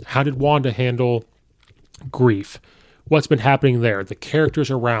example. How did Wanda handle grief? What's been happening there? The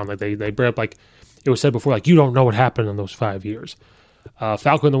characters around, like they brought up, like it was said before, like you don't know what happened in those 5 years.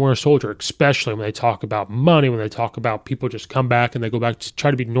 Falcon and the Winter Soldier, especially when they talk about money, when they talk about people just come back and they go back to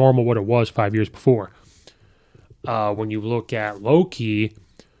try to be normal what it was 5 years before. When you look at Loki,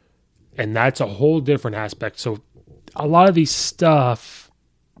 and that's a whole different aspect. So a lot of these stuff,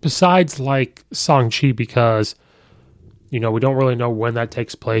 besides like Shang-Chi, because, you know, we don't really know when that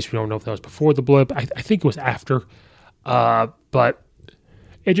takes place. We don't know if that was before the blip. I think it was after. But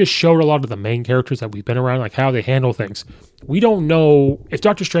it just showed a lot of the main characters that we've been around, like how they handle things. We don't know if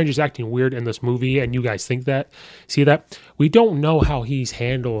Doctor Strange is acting weird in this movie, and you guys see that. We don't know how he's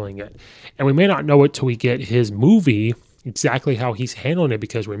handling it. And we may not know it till we get his movie, exactly how he's handling it,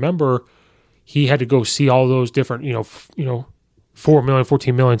 because remember, he had to go see all those different, 4 million,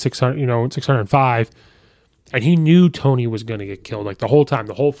 14 million, 600, 605. And he knew Tony was going to get killed, like the whole time,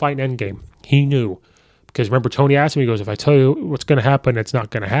 the whole fight in Endgame. He knew. Because remember, Tony asked him, he goes, if I tell you what's going to happen, it's not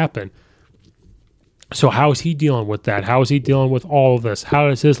going to happen. So how is he dealing with that? How is he dealing with all of this? How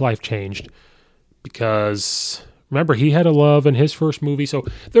has his life changed? Because remember, he had a love in his first movie. So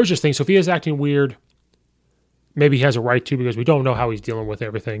there's just things. So if he is acting weird, maybe he has a right to, because we don't know how he's dealing with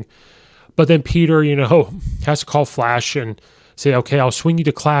everything. But then Peter, has to call Flash and say, okay, I'll swing you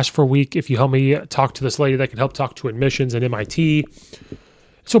to class for a week if you help me talk to this lady that can help talk to admissions at MIT.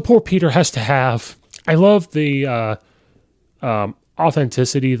 So poor Peter has to have... I love the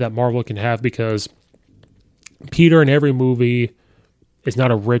authenticity that Marvel can have, because Peter in every movie is not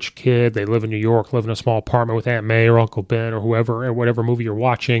a rich kid. They live in New York, live in a small apartment with Aunt May or Uncle Ben or whoever, or whatever movie you're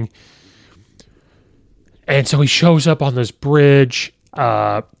watching. And so he shows up on this bridge,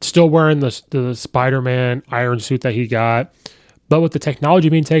 still wearing the Spider-Man iron suit that he got. But with the technology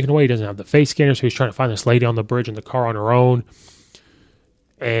being taken away, he doesn't have the face scanner, so he's trying to find this lady on the bridge in the car on her own.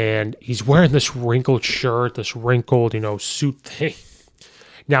 And he's wearing this wrinkled shirt, this wrinkled, suit thing.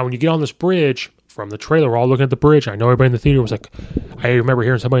 Now, when you get on this bridge, from the trailer, we're all looking at the bridge. I know everybody in the theater was like, I remember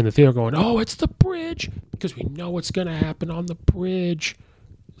hearing somebody in the theater going, oh, it's the bridge, because we know what's going to happen on the bridge.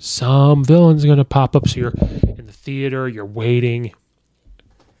 Some villain's going to pop up. So you're in the theater, you're waiting.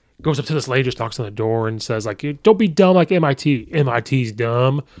 goes up to this lady, just knocks on the door and says, like, don't be dumb like MIT. MIT's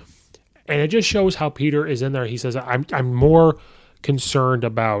dumb. And it just shows how Peter is in there. He says, I'm more concerned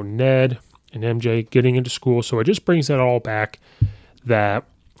about Ned and MJ getting into school. So it just brings that all back that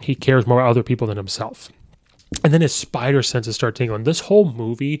he cares more about other people than himself. And then his spider senses start tingling. This whole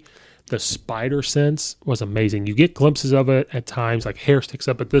movie, the spider sense was amazing. You get glimpses of it at times, like hair sticks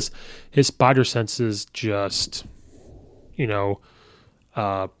up, but his spider sense is just,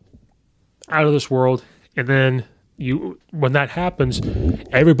 out of this world. And then when that happens,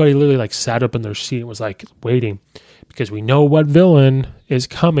 everybody literally like sat up in their seat and was like waiting, because we know what villain is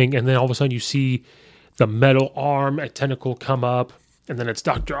coming. And then all of a sudden you see the metal arm, a tentacle come up, and then it's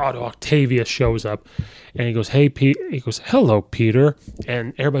Dr. Otto Octavius shows up, and he goes, "Hey, Pete." He goes, "Hello, Peter,"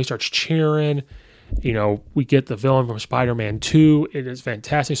 and everybody starts cheering. We get the villain from Spider-Man 2. It is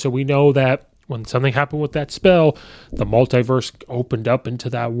fantastic. So we know that when something happened with that spell, the multiverse opened up into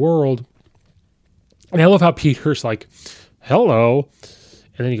that world. And I love how Peter's like, "Hello."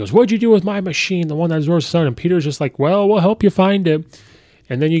 And then he goes, "What'd you do with my machine, the one that absorbs the sun?" And Peter's just like, "Well, we'll help you find it."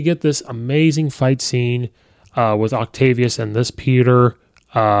 And then you get this amazing fight scene with Octavius and this Peter.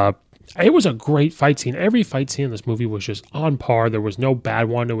 It was a great fight scene. Every fight scene in this movie was just on par. There was no bad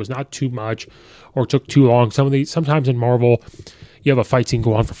one. It was not too much or took too long. Sometimes in Marvel, you have a fight scene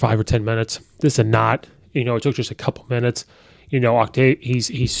go on for 5 or 10 minutes. This is not. It took just a couple minutes.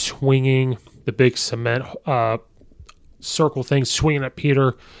 He's swinging the big cement circle thing, swinging at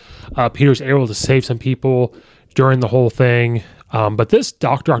Peter. Peter's able to save some people during the whole thing. But this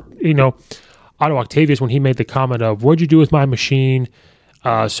Dr. Otto Octavius, when he made the comment of, "What'd you do with my machine?"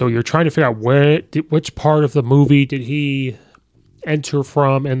 So you're trying to figure out which part of the movie did he enter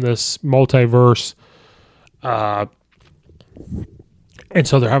from in this multiverse. And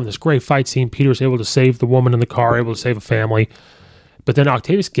so they're having this great fight scene. Peter's able to save the woman in the car, able to save a family. But then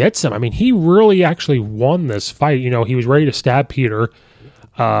Octavius gets him. I mean, he really actually won this fight. He was ready to stab Peter.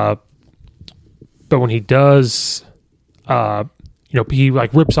 But when he does, he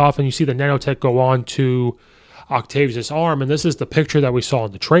like rips off, and you see the nanotech go on to Octavius' arm. And this is the picture that we saw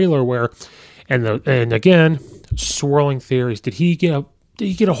in the trailer where, and again, swirling theories. Did he get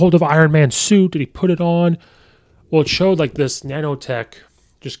a hold of Iron Man's suit? Did he put it on? Well, it showed like this nanotech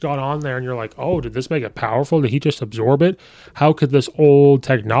just got on there, and you're like, oh, did this make it powerful? Did he just absorb it? How could this old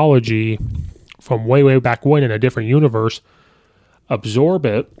technology from way, way back when in a different universe absorb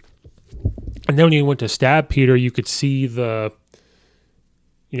it? And then when he went to stab Peter, you could see it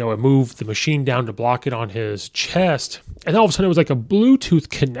moved the machine down to block it on his chest. And all of a sudden it was like a Bluetooth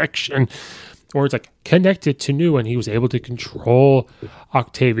connection, or it's like connected to new, and he was able to control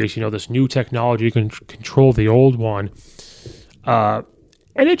Octavius, this new technology can control the old one.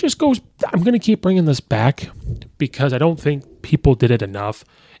 And it just goes, I'm going to keep bringing this back because I don't think people did it enough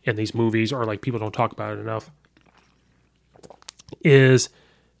in these movies, or like people don't talk about it enough, is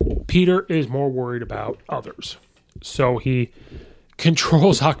Peter is more worried about others. So he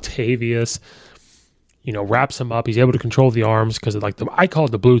controls Octavius, wraps him up. He's able to control the arms because of I call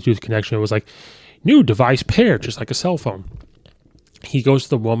it the Bluetooth connection. It was like new device paired, just like a cell phone. He goes to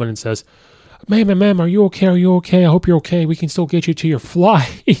the woman and says, ma'am, are you okay? Are you okay? I hope you're okay. We can still get you to your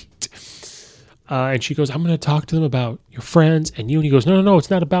flight. And she goes, I'm going to talk to them about your friends and you. And he goes, no, it's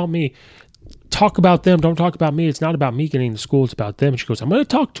not about me. Talk about them. Don't talk about me. It's not about me getting to school. It's about them. And she goes, I'm going to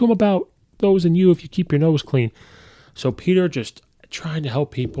talk to them about those and you if you keep your nose clean. So Peter just trying to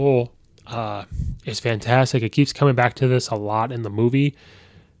help people is fantastic. It keeps coming back to this a lot in the movie,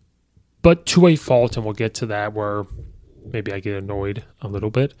 but to a fault, and we'll get to that where maybe I get annoyed a little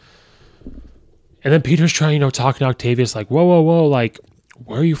bit. And then Peter's trying, talking to Octavius, like, whoa, like,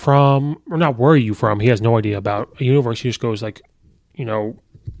 where are you from? Or not where are you from? He has no idea about a universe. He just goes like,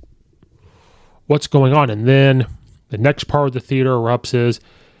 what's going on? And then the next part of the theater erupts is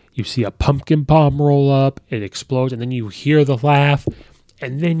you see a pumpkin bomb roll up, it explodes, and then you hear the laugh,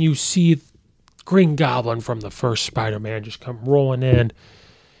 and then you see Green Goblin from the first Spider-Man just come rolling in,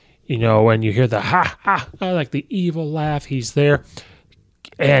 and you hear the ha, like the evil laugh. He's there.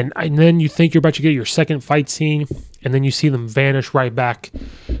 And then you think you're about to get your second fight scene, and then you see them vanish right back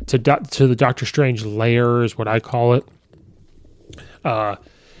to the Doctor Strange lair, is what I call it.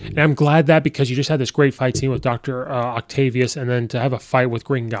 And I'm glad that, because you just had this great fight scene with Dr. Octavius, and then to have a fight with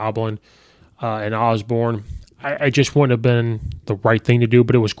Green Goblin and Osborn, I just wouldn't have been the right thing to do,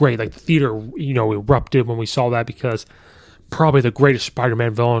 but it was great. Like the theater, erupted when we saw that, because probably the greatest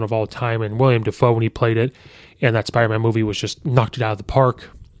Spider-Man villain of all time, and William Dafoe, when he played it, and that Spider-Man movie was just knocked it out of the park.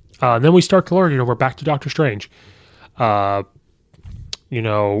 And then we start to learn, we're back to Doctor Strange.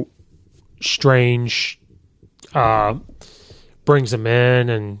 Strange brings him in,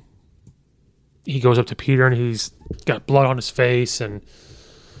 and he goes up to Peter and he's got blood on his face, and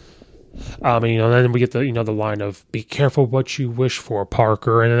then we get the the line of "Be careful what you wish for,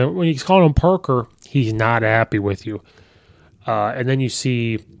 Parker." And then when he's calling him Parker, he's not happy with you. And then you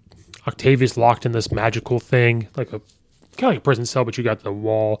see Octavius locked in this magical thing, like kind of like a prison cell, but you got the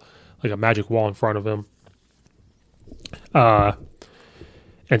wall, like a magic wall in front of him.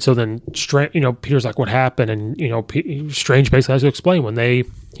 And so then, Peter's like, "What happened?" And Strange basically has to explain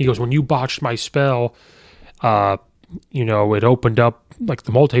he goes, "When you botched my spell, it opened up like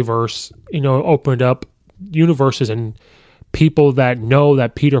the multiverse. Opened up universes, and people that know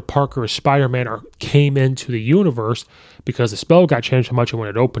that Peter Parker is Spider-Man came into the universe because the spell got changed so much, and when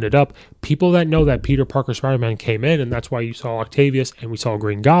it opened it up, people that know that Peter Parker Spider-Man came in, and that's why you saw Octavius and we saw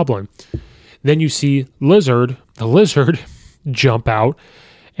Green Goblin. Then you see the lizard jump out,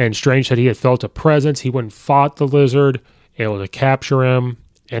 and Strange said he had felt a presence. He went and fought the lizard, able to capture him,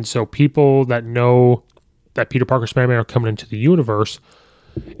 and so people that know that Peter Parker Spider-Man are coming into the universe,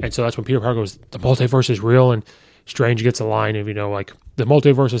 and so that's when Peter Parker goes, the multiverse is real, and Strange gets a line of, like, the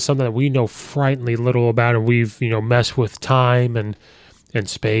multiverse is something that we know frighteningly little about, and we've, messed with time and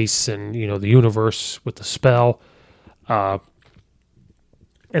space and, the universe with the spell. And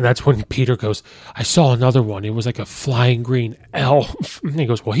that's when Peter goes, I saw another one. It was like a flying green elf. And he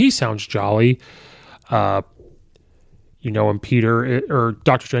goes, well, he sounds jolly. And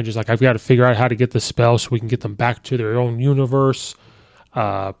Doctor Strange is like, I've got to figure out how to get the spell so we can get them back to their own universe.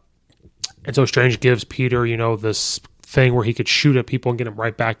 And so Strange gives Peter, this thing where he could shoot at people and get them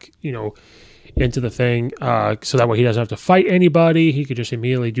right back, into the thing. So that way he doesn't have to fight anybody. He could just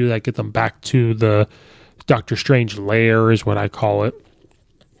immediately do that, get them back to the Doctor Strange lair is what I call it.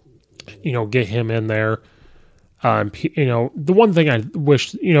 Get him in there. The one thing I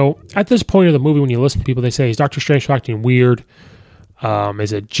wish, at this point of the movie, when you listen to people, they say, is Doctor Strange acting weird?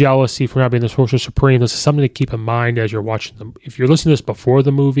 Is it jealousy for not being the Sorcerer Supreme? This is something to keep in mind as you're watching them. If you're listening to this before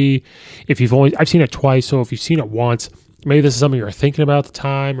the movie, I've seen it twice, so if you've seen it once, maybe this is something you're thinking about at the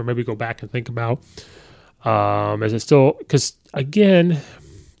time, or maybe go back and think about. Is it still, because again,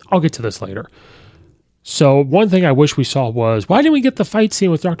 I'll get to this later. So one thing I wish we saw was, why didn't we get the fight scene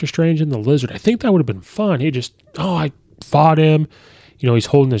with Doctor Strange and the Lizard? I think that would have been fun. I fought him. He's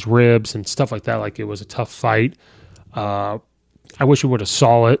holding his ribs and stuff like that, like it was a tough fight. I wish we would have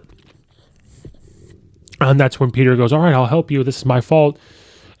saw it. And that's when Peter goes, all right, I'll help you. This is my fault,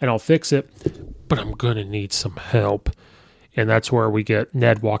 and I'll fix it, but I'm going to need some help. And that's where we get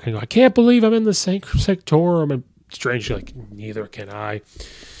Ned walking. I can't believe I'm in the Sanctorum. And Strange like, neither can I.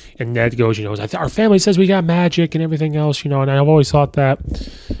 And Ned goes, our family says we got magic and everything else, and I've always thought that.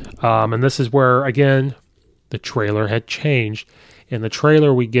 And this is where, again, the trailer had changed. In the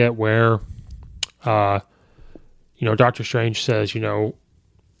trailer, we get where, Doctor Strange says,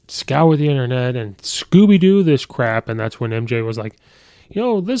 scour the internet and Scooby-Doo this crap. And that's when MJ was like,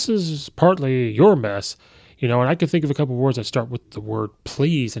 this is partly your mess. And I could think of a couple of words that start with the word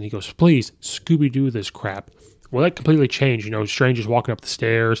please. And he goes, please, Scooby-Doo this crap. Well, that completely changed. Strange is walking up the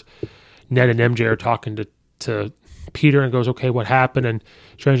stairs. Ned and MJ are talking to Peter and goes, okay, what happened? And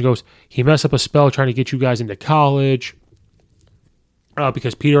Strange goes, he messed up a spell trying to get you guys into college.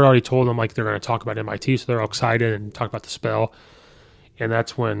 Because Peter already told them, like, they're going to talk about MIT, so they're all excited and talk about the spell. And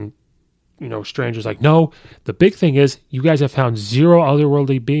that's when, Strange is like, no, the big thing is you guys have found 0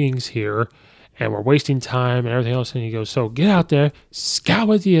 otherworldly beings here, and we're wasting time and everything else. And he goes, so get out there,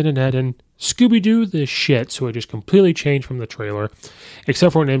 scour the internet, and Scooby-Doo this shit. So it just completely changed from the trailer,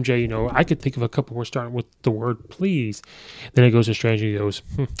 except for an MJ, I could think of a couple words starting with the word please. Then it goes to Strange and he goes,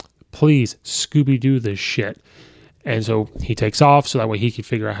 please, Scooby-Doo this shit. And so he takes off so that way he can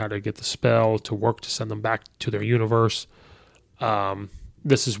figure out how to get the spell to work to send them back to their universe.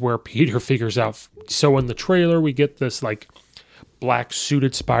 This is where Peter figures out. So in the trailer, we get this like black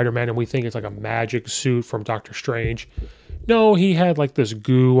suited Spider-Man, and we think it's like a magic suit from Doctor Strange. No, he had like this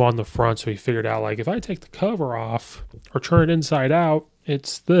goo on the front, so he figured out like if I take the cover off or turn it inside out,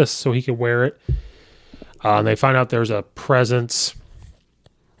 it's this, so he can wear it. And they find out there's a presence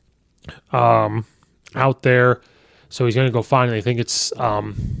out there, so he's going to go find it. They think it's,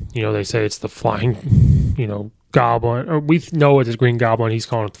 they say it's the flying, goblin. Or we know it is Green Goblin. He's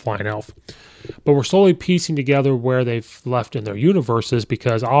calling it the flying elf. But we're slowly piecing together where they've left in their universes,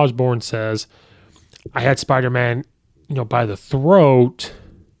 because Osborn says, I had Spider-Man by the throat,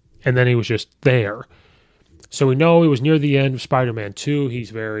 and then he was just there. So we know he was near the end of Spider-Man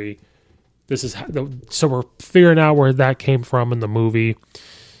 2. So we're figuring out where that came from in the movie.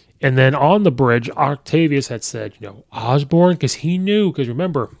 And then on the bridge, Octavius had said, Osborn, because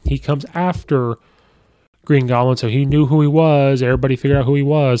remember, he comes after Green Goblin, so he knew who he was. Everybody figured out who he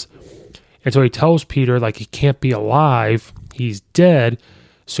was. And so he tells Peter, like, he can't be alive. He's dead.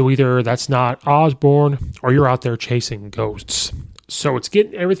 So either that's not Osborn or you're out there chasing ghosts. So it's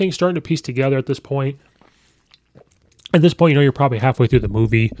getting everything starting to piece together at this point. At this point, you're probably halfway through the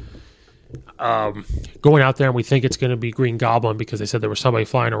movie. Going out there, and we think it's going to be Green Goblin because they said there was somebody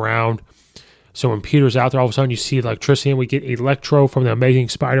flying around. So when Peter's out there, all of a sudden you see electricity, and we get Electro from the Amazing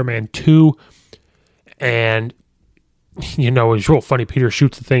Spider-Man 2. And, it's real funny. Peter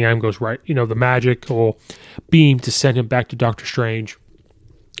shoots the thing at him, goes right, the magical beam to send him back to Doctor Strange.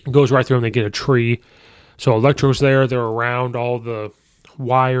 It goes right through him, they get a tree. So Electro's there, they're around all the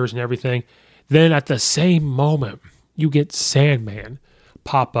wires and everything. Then at the same moment, you get Sandman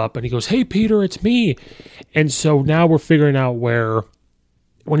pop up, and he goes, "Hey, Peter, it's me." And so now we're figuring out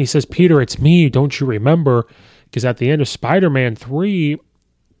when he says, "Peter, it's me, don't you remember?" Because at the end of Spider-Man 3,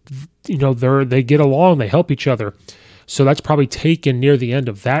 they get along, they help each other. So that's probably taken near the end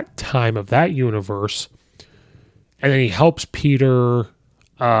of that time of that universe. And then he helps Peter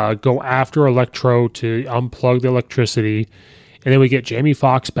go after Electro to unplug the electricity. And then we get Jamie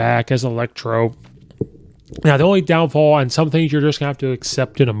Foxx back as Electro. Now, the only downfall, and some things you're just going to have to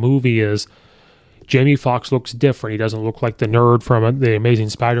accept in a movie, is Jamie Foxx looks different. He doesn't look like the nerd from The Amazing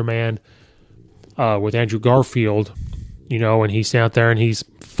Spider-Man with Andrew Garfield, and he's out there and he's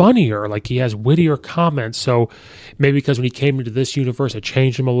funnier. Like, he has wittier comments. So maybe because when he came into this universe, it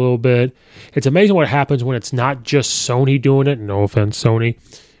changed him a little bit. It's amazing what happens when it's not just Sony doing it. No offense, Sony.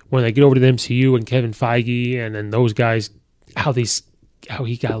 When they get over to the MCU and Kevin Feige and then those guys, how he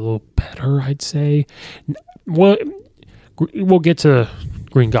got a little better, I'd say. Well, we'll get to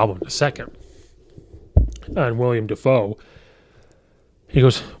Green Goblin in a second. And William Dafoe. He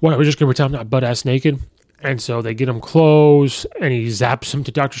goes, "What, are we just going to pretend I'm not butt-ass naked?" And so they get him clothes, and he zaps him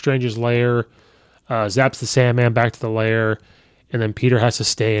to Doctor Strange's lair, zaps the Sandman back to the lair, and then Peter has to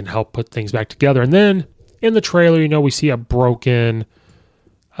stay and help put things back together. And then in the trailer, we see a broken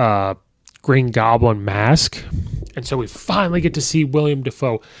Green Goblin mask. And so we finally get to see William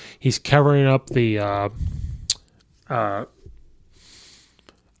Dafoe. He's covering up the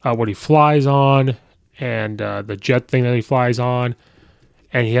what he flies on and the jet thing that he flies on.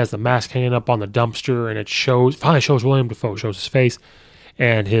 And he has the mask hanging up on the dumpster, and it finally shows William Dafoe, shows his face,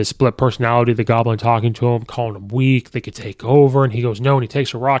 and his split personality, the Goblin talking to him, calling him weak, they could take over, and he goes, no, and he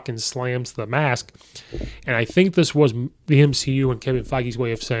takes a rock and slams the mask. And I think this was the MCU and Kevin Feige's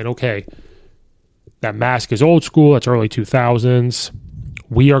way of saying, okay, that mask is old school, it's early 2000s,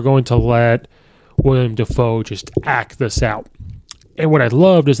 we are going to let William Dafoe just act this out. And what I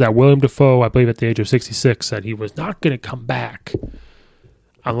loved is that William Dafoe, I believe at the age of 66, said he was not going to come back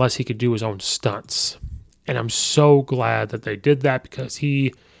unless he could do his own stunts. And I'm so glad that they did that because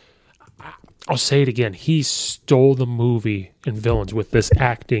I'll say it again, he stole the movie in Villains with this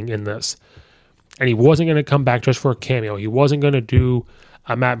acting in this. And he wasn't going to come back just for a cameo. He wasn't going to do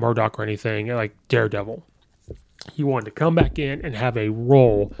a Matt Murdock or anything like Daredevil. He wanted to come back in and have a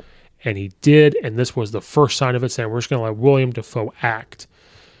role, and he did, and this was the first sign of it, saying we're just going to let William Dafoe act.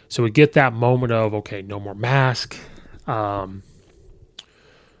 So we get that moment of, okay, no more mask.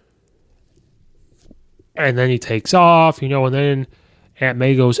 And then he takes off, and then Aunt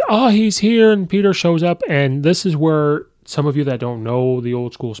May goes, oh, he's here, and Peter shows up, and this is where some of you that don't know the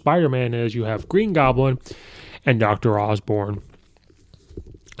old school Spider-Man is, you have Green Goblin and Dr. Osborn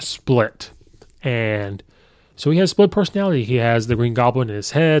split. And so he has split personality. He has the Green Goblin in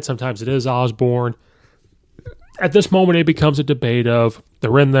his head. Sometimes it is Osborn. At this moment, it becomes a debate of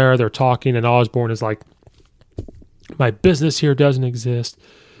they're in there, they're talking, and Osborn is like, my business here doesn't exist.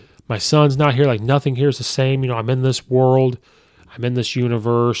 My son's not here. Like, nothing here is the same. I'm in this world. I'm in this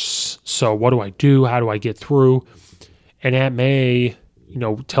universe. So what do I do? How do I get through? And Aunt May,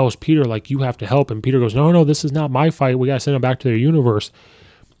 tells Peter, like, you have to help. And Peter goes, no, this is not my fight. We got to send him back to their universe.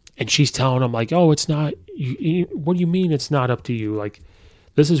 And she's telling him, like, oh, it's not. What do you mean it's not up to you? Like,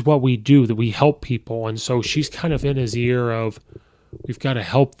 this is what we do, that we help people. And so she's kind of in his ear of, we've got to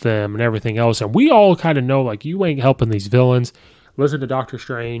help them and everything else. And we all kind of know, like, you ain't helping these villains. Listen to Doctor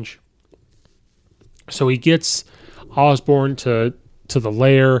Strange. So he gets Osborn to the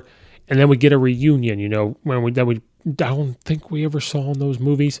lair, and then we get a reunion, when I don't think we ever saw in those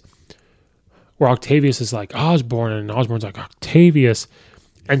movies, where Octavius is like Osborn, and Osborn's like Octavius.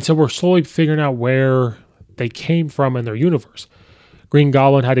 And so we're slowly figuring out where they came from in their universe. Green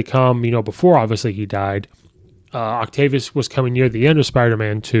Goblin had to come, before obviously he died. Octavius was coming near the end of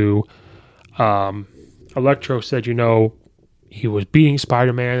Spider-Man 2. Electro said, he was beating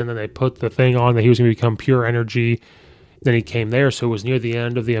Spider-Man, and then they put the thing on that he was going to become pure energy. Then he came there, so it was near the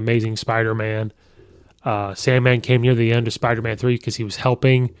end of The Amazing Spider-Man. Sandman came near the end of Spider-Man 3 because he was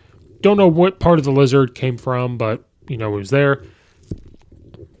helping don't know what part of the lizard came from, but, it was there.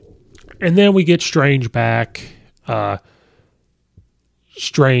 And then we get Strange back.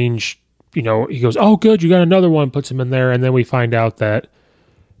 Strange, he goes, oh, good, you got another one, puts him in there. And then we find out that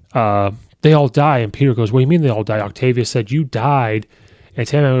they all die. And Peter goes, what do you mean they all die? Octavius said, you died. And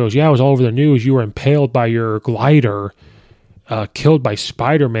Sandman goes, yeah, it was all over the news. You were impaled by your glider, killed by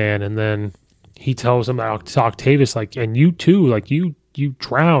Spider-Man. And then he tells him to Octavius, and you too, you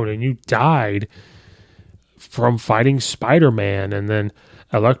drowned and you died from fighting Spider-Man. And then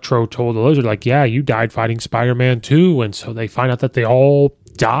Electro told the lizard, yeah, you died fighting Spider-Man too. And so they find out that they all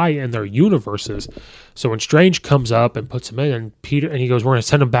die in their universes. So when Strange comes up and puts him in, and he goes, we're going to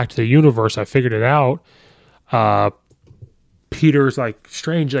send him back to the universe. I figured it out. Peter's like,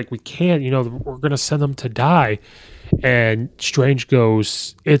 Strange, we can't, we're going to send them to die. And Strange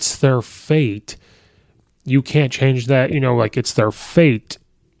goes, it's their fate. You can't change that, it's their fate.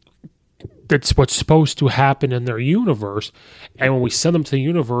 That's what's supposed to happen in their universe. And when we send them to the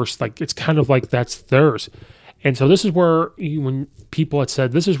universe, it's kind of like that's theirs. And so this is where, when people had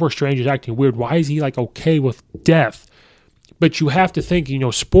said, this is where Strange is acting weird. Why is he okay with death? But you have to think,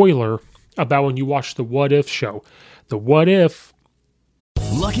 spoiler, about when you watch the What If show. The What If.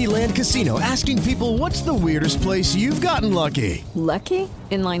 Lucky Land Casino, asking people, what's the weirdest place you've gotten lucky? Lucky?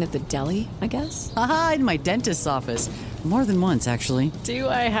 In line at the deli, I guess? Aha, in my dentist's office. More than once, actually. Do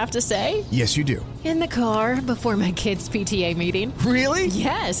I have to say? Yes, you do. In the car before my kids' PTA meeting. Really?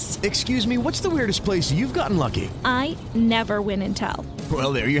 Yes. Excuse me, what's the weirdest place you've gotten lucky? I never win and tell.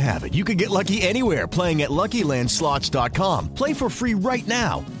 Well, there you have it. You can get lucky anywhere, playing at LuckyLandSlots.com. Play for free right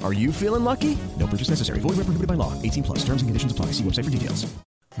now. Are you feeling lucky? No purchase necessary. Void where prohibited by law. 18+. Terms and conditions apply. See website for details.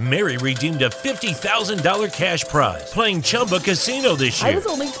 Mary redeemed a $50,000 cash prize playing Chumba Casino this year. I was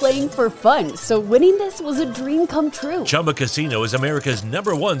only playing for fun, so winning this was a dream come true. Chumba Casino is America's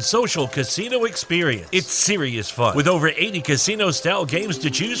 #1 social casino experience. It's serious fun. With over 80 casino-style games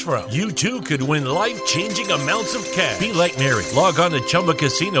to choose from, you too could win life-changing amounts of cash. Be like Mary. Log on to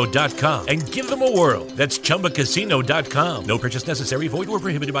ChumbaCasino.com and give them a whirl. That's ChumbaCasino.com. No purchase necessary. Void where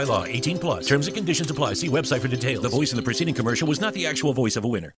prohibited by law. 18+. Terms and conditions apply. See website for details. The voice in the preceding commercial was not the actual voice of a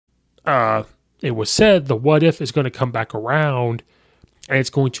winner. It was said the What If is going to come back around and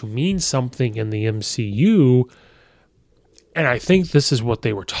it's going to mean something in the MCU. And I think this is what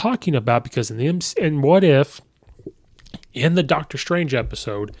they were talking about, because in What If, in the Doctor Strange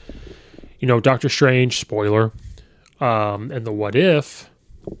episode, Doctor Strange, spoiler, and the What If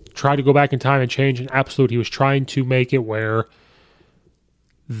tried to go back in time and change an absolute. He was trying to make it where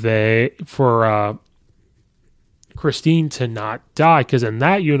Christine to not die, because in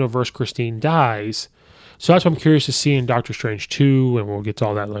that universe, Christine dies. So that's what I'm curious to see in Doctor Strange 2, and we'll get to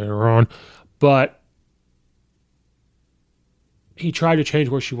all that later on. But he tried to change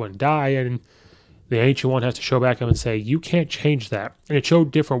where she wouldn't die, and the Ancient One has to show back up and say, you can't change that. And it showed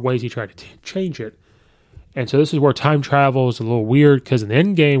different ways he tried to change it. And so this is where time travel is a little weird, because in the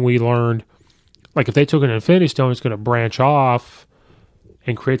Endgame we learned, if they took an Infinity Stone, it's going to branch off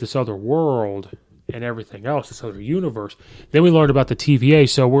and create this other world and everything else, this other universe. Then we learned about the TVA,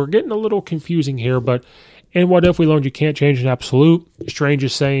 so we're getting a little confusing here, but in What If we learned you can't change an absolute. Strange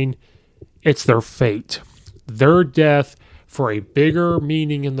is saying it's their fate. Their death for a bigger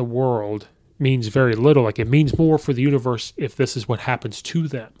meaning in the world means very little. It means more for the universe if this is what happens to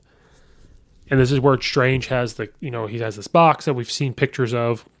them. And this is where Strange has he has this box that we've seen pictures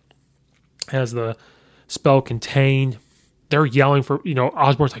of, has the spell contained. They're yelling for,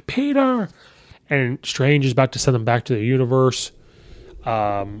 Osborn's like, Peter! And Strange is about to send them back to the universe.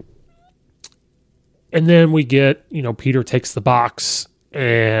 And then we get, Peter takes the box,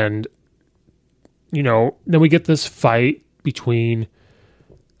 and, then we get this fight between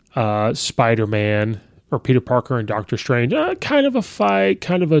Spider-Man, or Peter Parker, and Doctor Strange. Kind of a fight,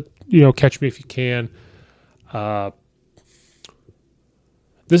 kind of a, catch me if you can.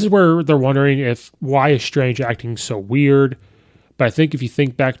 This is where they're wondering why is Strange acting so weird? But I think if you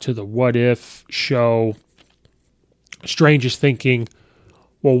think back to the What If show, Strange is thinking,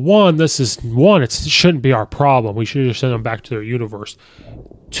 well, it shouldn't be our problem. We should just send them back to their universe.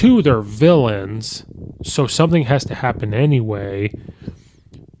 2, they're villains, so something has to happen anyway.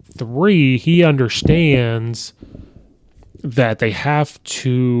 3, he understands that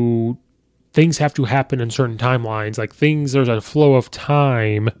things have to happen in certain timelines. There's a flow of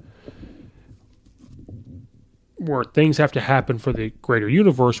time where things have to happen for the greater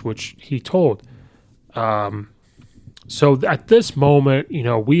universe, which he told. So at this moment,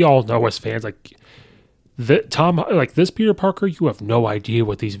 we all know as fans, this Peter Parker, you have no idea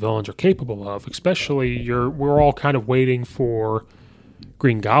what these villains are capable of. Especially we're all kind of waiting for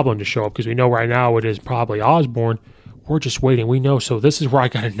Green Goblin to show up, because we know right now it is probably Osborn. We're just waiting. We know. So this is where I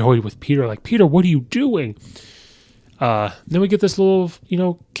got annoyed with Peter. Like, Peter, what are you doing? Then we get this little,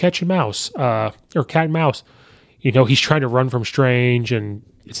 catch and mouse, or cat and mouse. He's trying to run from Strange, and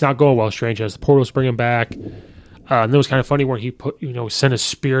it's not going well. Strange has the portals bring him back. And it was kind of funny where he sent a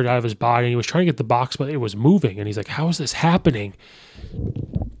spirit out of his body, and he was trying to get the box, but it was moving. And he's like, how is this happening?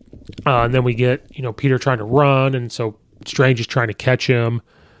 And then we get, Peter trying to run, and so Strange is trying to catch him.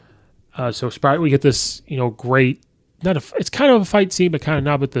 So we get this, great, it's kind of a fight scene, but kind of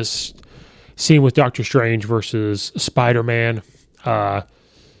not, but this scene with Doctor Strange versus Spider-Man.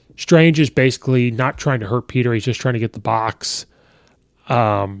 Strange is basically not trying to hurt Peter. He's just trying to get the box.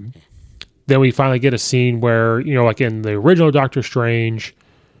 Then we finally get a scene where, like in the original Doctor Strange,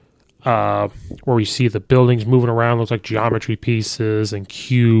 where we see the buildings moving around, looks like geometry pieces and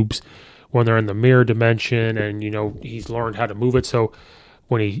cubes when they're in the mirror dimension, and, he's learned how to move it. So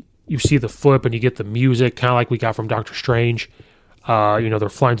when you see the flip and you get the music, kind of like we got from Doctor Strange, they're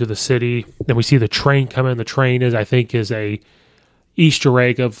flying through the city. Then we see the train come in. The train is a Easter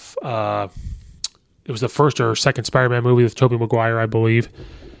egg of, it was the first or second Spider-Man movie with Tobey Maguire, I believe.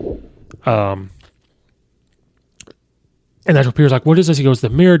 And that's what Peter's like, what is this? He goes, the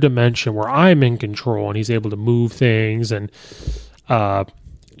mirror dimension where I'm in control, and he's able to move things. And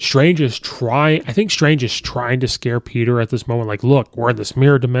Strange is trying to scare Peter at this moment. Like, look, we're in this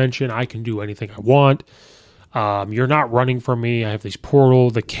mirror dimension. I can do anything I want. You're not running from me. I have these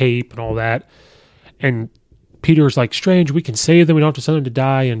portal, the cape, and all that. And Peter's like, Strange, we can save them. We don't have to send them to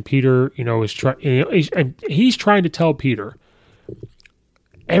die. And Peter, he's trying to tell Peter,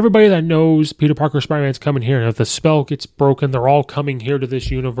 everybody that knows Peter Parker Spider-Man's coming here, and if the spell gets broken, they're all coming here to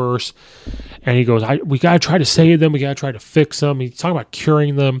this universe. And he goes, we got to try to save them. We got to try to fix them. He's talking about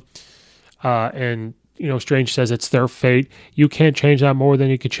curing them. And, Strange says it's their fate. You can't change that more than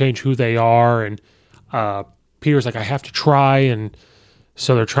you could change who they are. And Peter's like, I have to try. And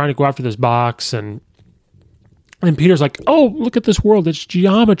so they're trying to go after this box. And Peter's like, oh, look at this world. It's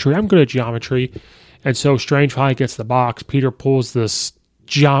geometry. I'm good at geometry. And so Strange finally gets the box. Peter pulls these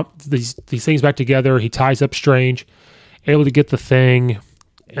things back together. He ties up Strange, able to get the thing,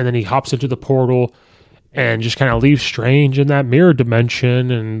 and then he hops into the portal and just kind of leaves Strange in that mirror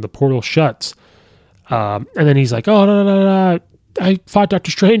dimension, and the portal shuts. And then he's like, oh, no, I fought Doctor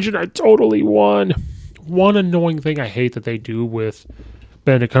Strange and I totally won. One annoying thing I hate that they do with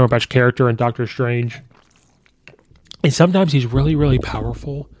Benedict Cumberbatch's character in Doctor Strange is sometimes he's really, really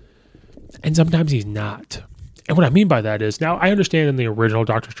powerful, and sometimes he's not. And what I mean by that is, now I understand in the original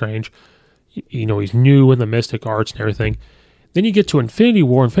Doctor Strange, he's new in the mystic arts and everything. Then you get to Infinity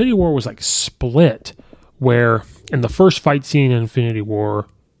War. Infinity War was like split, where in the first fight scene in Infinity War,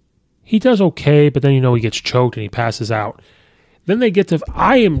 he does okay, but then, he gets choked and he passes out. Then they get to,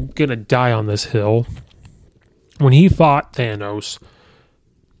 I am going to die on this hill, when he fought Thanos,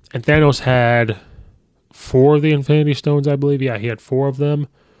 and Thanos had 4 of the Infinity Stones, I believe. Yeah, he had 4 of them.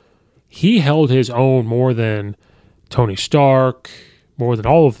 He held his own more than Tony Stark, more than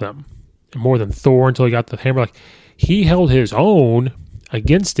all of them, and more than Thor until he got the hammer. Like, he held his own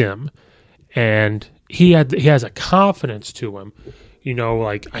against him, and he has a confidence to him.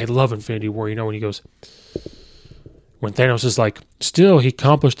 Like, I love Infinity War, when he goes, when Thanos is like, still, he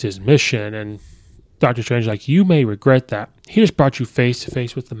accomplished his mission, and Doctor Strange is like, you may regret that. He just brought you face to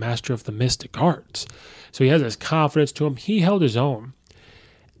face with the master of the mystic arts. So he has this confidence to him. He held his own.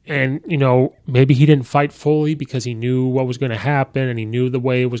 And, maybe he didn't fight fully because he knew what was going to happen and he knew the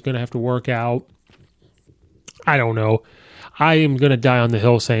way it was going to have to work out. I don't know. I am going to die on the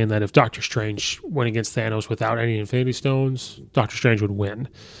hill saying that if Doctor Strange went against Thanos without any Infinity Stones, Doctor Strange would win.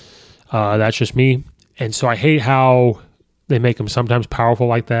 That's just me. And so I hate how they make him sometimes powerful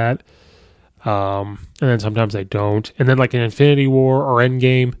like that. And then sometimes they don't. And then like in Infinity War or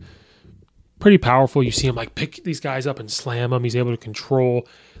Endgame, pretty powerful. You see him like pick these guys up and slam them. He's able to control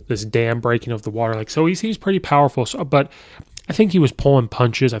this dam breaking of the water. Like, so he's pretty powerful. So, but I think he was pulling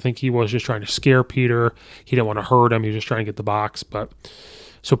punches. I think he was just trying to scare Peter. He didn't want to hurt him. He was just trying to get the box. But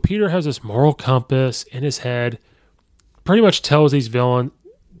so Peter has this moral compass in his head, pretty much tells these villains,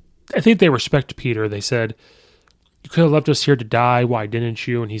 I think they respect Peter. They said, you could have left us here to die. Why didn't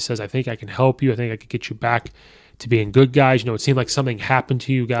you? And he says, I think I can help you. I think I could get you back to being good guys. It seemed like something happened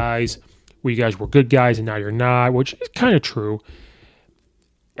to you guys where you guys were good guys and now you're not, which is kind of true.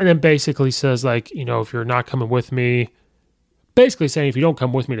 And then basically says like, if you're not coming with me, basically saying if you don't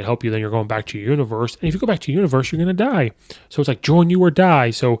come with me to help you, then you're going back to your universe. And if you go back to your universe, you're going to die. So it's like join you or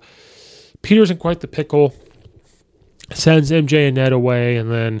die. So Peter's in quite the pickle, sends MJ and Ned away,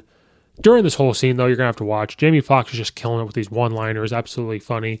 and then During this whole scene, though, you're going to have to watch. Jamie Foxx is just killing it with these one-liners. Absolutely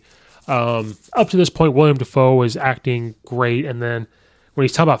funny. Up to this point, William Dafoe is acting great. And then when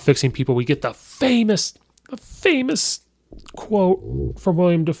he's talking about fixing people, we get the famous quote from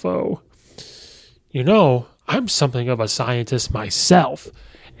William Dafoe. You know, I'm something of a scientist myself.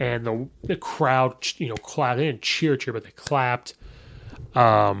 And the crowd, clapped. They didn't cheer, but they clapped.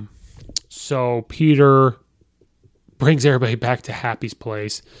 So Peter brings everybody back to Happy's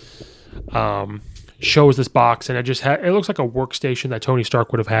place. Shows this box, and it looks like a workstation that Tony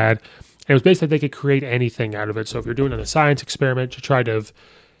Stark would have had. And it was basically they could create anything out of it. So if you're doing a science experiment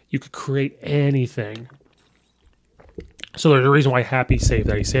you could create anything. So there's a reason why Happy saved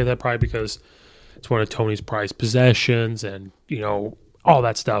that. He saved that probably because it's one of Tony's prized possessions and, all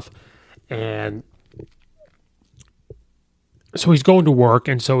that stuff. And so he's going to work,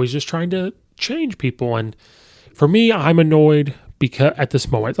 and so he's just trying to change people. And for me, I'm annoyed because at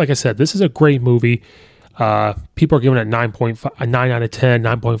this moment, like I said, this is a great movie. People are giving it 9.5, a 9 out of 10,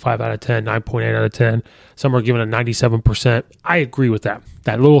 9.5 out of 10, 9.8 out of 10. Some are giving it 97%. I agree with that.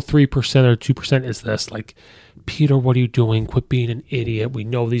 That little 3% or 2% is this. Like, Peter, what are you doing? Quit being an idiot. We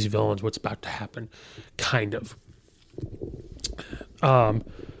know these villains. What's about to happen? Kind of.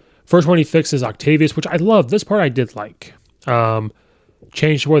 First one he fixes Octavius, which I love. This part I did like.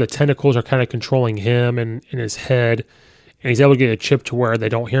 Changed to where the tentacles are kind of controlling him and in his head. And he's able to get a chip to where they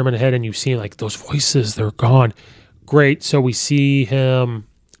don't hear him in the head, and you see like those voices, they're gone. Great. So we see him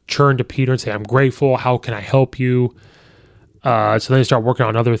turn to Peter and say, I'm grateful. How can I help you? So then they start working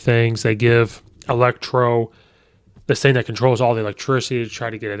on other things. They give Electro this thing that controls all the electricity to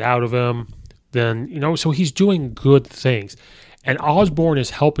try to get it out of him. Then, so he's doing good things. And Osborn is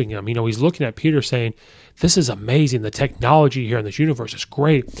helping him. He's looking at Peter saying, this is amazing. The technology here in this universe is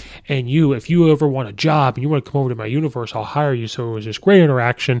great. And if you ever want a job and you want to come over to my universe, I'll hire you. So it was this great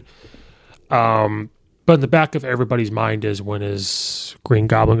interaction. But in the back of everybody's mind is, when is Green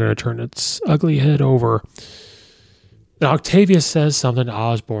Goblin going to turn its ugly head over? And Octavius says something to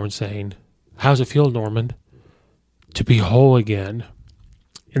Osborn saying, how's it feel, Norman, to be whole again?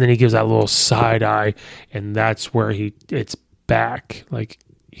 And then he gives that little side eye, and that's where it's back. Like,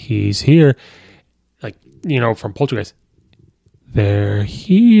 he's here. Like, from Poltergeist. They're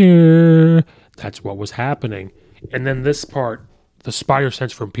here. That's what was happening. And then this part, the spider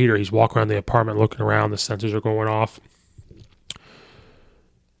sense from Peter, he's walking around the apartment looking around, the sensors are going off.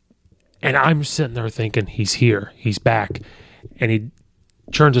 And I'm sitting there thinking, he's here. He's back. And he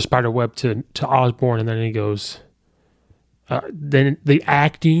turns the spider web to Osborn, and then he goes... then the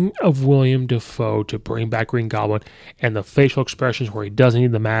acting of William Dafoe to bring back Green Goblin and the facial expressions where he doesn't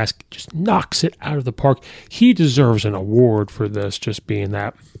need the mask just knocks it out of the park. He deserves an award for this, just being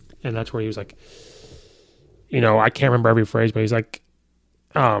that. And that's where he was like, I can't remember every phrase, but he's like,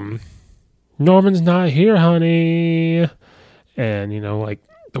 Norman's not here, honey. And, like,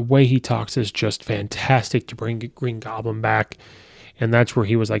 the way he talks is just fantastic to bring Green Goblin back. And that's where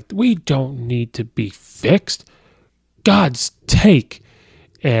he was like, we don't need to be fixed. God's take,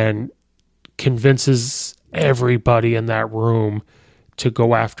 and convinces everybody in that room to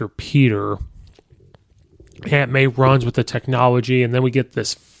go after Peter. Aunt May runs with the technology, and then we get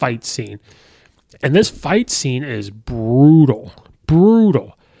this fight scene. And this fight scene is brutal.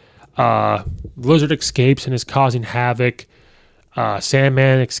 Lizard escapes and is causing havoc.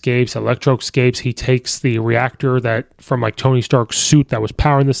 Sandman escapes. Electro escapes. He takes the reactor that from like Tony Stark's suit that was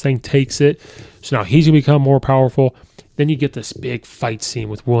powering this thing, takes it. So now he's going to become more powerful. Then you get this big fight scene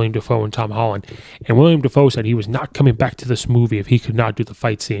with William Dafoe and Tom Holland. And William Dafoe said he was not coming back to this movie if he could not do the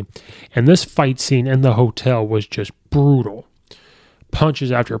fight scene. And this fight scene in the hotel was just brutal.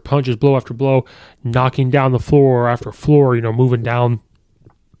 Punches after punches, blow after blow, knocking down the floor after floor, moving down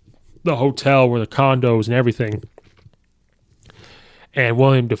the hotel where the condos and everything. And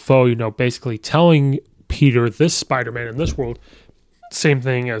William Dafoe, basically telling Peter, this Spider-Man in this world, same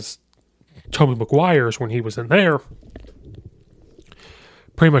thing as Tobey Maguire's when he was in there.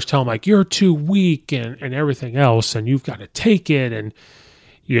 Pretty much tell him, like, you're too weak and everything else, and you've got to take it, and,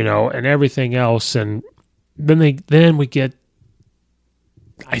 and everything else. And then we get,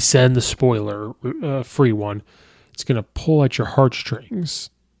 I said the spoiler, free one, it's going to pull at your heartstrings.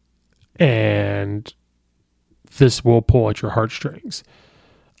 And this will pull at your heartstrings.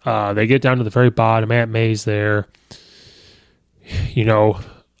 They get down to the very bottom. Aunt May's there.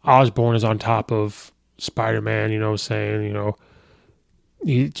 Osborn is on top of Spider-Man, saying,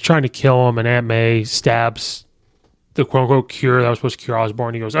 he's trying to kill him, and Aunt May stabs the quote-unquote cure that was supposed to cure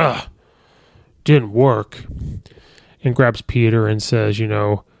Osborn. He goes, didn't work, and grabs Peter and says,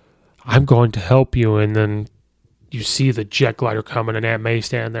 I'm going to help you. And then you see the jet glider coming and Aunt May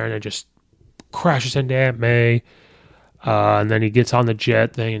standing there and it just crashes into Aunt May. And then he gets on the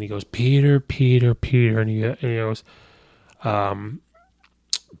jet thing and he goes, Peter, Peter, Peter. And he goes,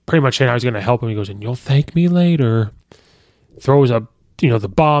 pretty much saying I was going to help him. He goes, and you'll thank me later. Throws the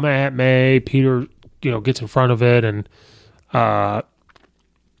bomb at Aunt May. Peter, gets in front of it. And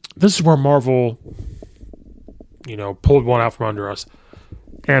this is where Marvel, pulled one out from under us.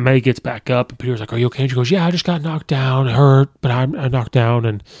 Aunt May gets back up and Peter's like, are you okay? And she goes, yeah, I just got knocked down. It hurt, but I'm knocked down.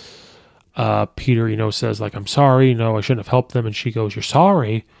 And Peter, says like, I'm sorry, I shouldn't have helped them. And she goes, you're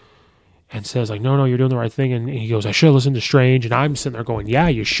sorry? And says like, no, you're doing the right thing. And he goes, I should have listened to Strange. And I'm sitting there going, yeah,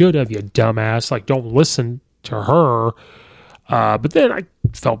 you should have, you dumbass. Like, don't listen to her. But then I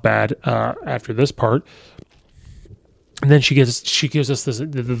felt bad after this part. And then she gives us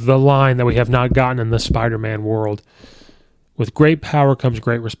the line that we have not gotten in the Spider-Man world. With great power comes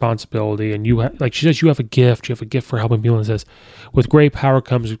great responsibility, and she says, you have a gift. You have a gift for helping people. And says, with great power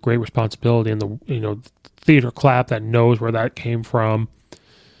comes great responsibility, and the theater clap that knows where that came from.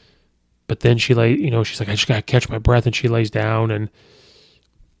 But then she's like, I just gotta catch my breath, and she lays down. And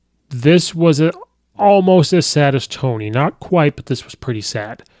this was almost as sad as Tony, not quite, but this was pretty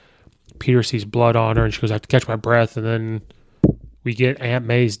sad. Peter sees blood on her, and she goes, I have to catch my breath, and then we get Aunt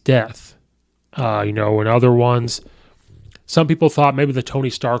May's death. And other ones. Some people thought maybe the Tony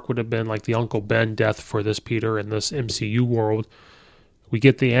Stark would have been like the Uncle Ben death for this Peter in this MCU world. We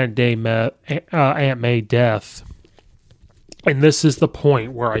get the Aunt May death. And this is the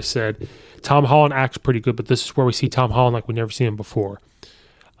point where I said, Tom Holland acts pretty good, but this is where we see Tom Holland like we've never seen him before.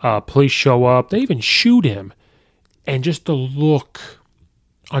 Police show up. They even shoot him. And just the look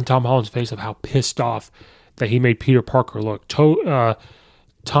on Tom Holland's face of how pissed off that he made Peter Parker look. Tom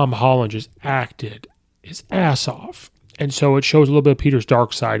Holland just acted his ass off. And so it shows a little bit of Peter's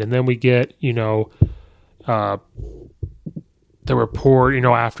dark side. And then we get, the report,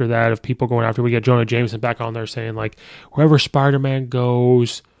 after that of people going after. We get Jonah Jameson back on there saying, like, wherever Spider-Man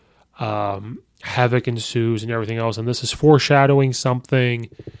goes, havoc ensues and everything else. And this is foreshadowing something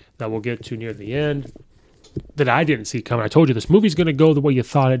that we'll get to near the end that I didn't see coming. I told you this movie's going to go the way you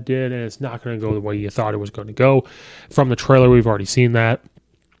thought it did, and it's not going to go the way you thought it was going to go. From the trailer, we've already seen that.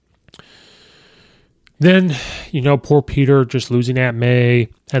 Then, poor Peter just losing Aunt May,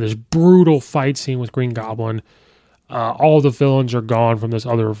 had this brutal fight scene with Green Goblin. All the villains are gone from this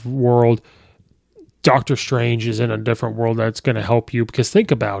other world. Doctor Strange is in a different world that's going to help you. Because think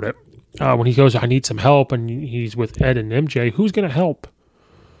about it. When he goes, I need some help, and he's with Ed and MJ, who's going to help?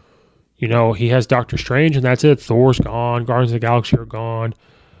 He has Doctor Strange, and that's it. Thor's gone. Guardians of the Galaxy are gone.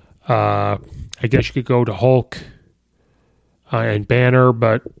 I guess you could go to Hulk and Banner,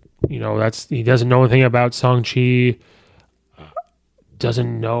 but... he doesn't know anything about Shang-Chi,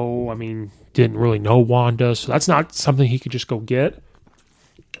 didn't really know Wanda, so that's not something he could just go get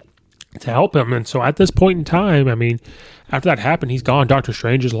to help him. And so at this point in time, after that happened, he's gone. Doctor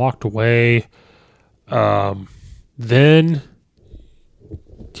Strange is locked away. Then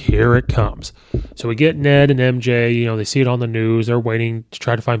here it comes. So we get Ned and MJ, they see it on the news. They're waiting to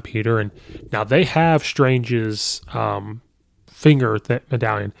try to find Peter, and now they have Strange's finger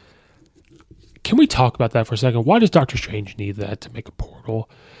medallion. Can we talk about that for a second? Why does Doctor Strange need that to make a portal?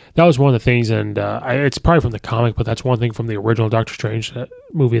 That was one of the things, and it's probably from the comic, but that's one thing from the original Doctor Strange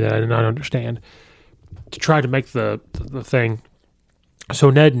movie that I did not understand. To try to make the thing.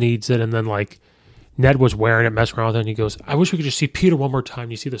 So Ned needs it, and then Ned was wearing it, messing around with it, and he goes, I wish we could just see Peter one more time.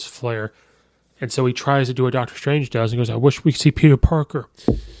 You see this flare. And so he tries to do what Doctor Strange does, and goes, I wish we could see Peter Parker.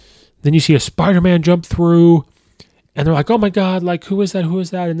 Then you see a Spider-Man jump through, and they're like, oh my God, who is that? Who is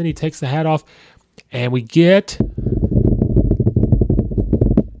that? And then he takes the hat off, and we get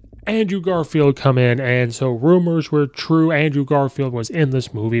Andrew Garfield come in. And so rumors were true. Andrew Garfield was in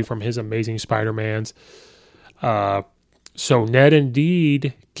this movie from his Amazing Spider-Mans. So Ned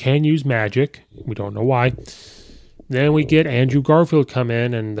indeed can use magic. We don't know why. Then we get Andrew Garfield come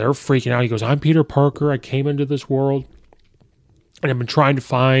in, and they're freaking out. He goes, I'm Peter Parker. I came into this world, and I've been trying to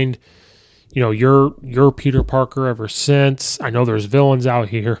find... you're Peter Parker ever since. I know there's villains out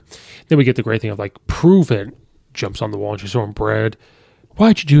here. Then we get the great thing of prove it. Jumps on the wall and she's throwing bread.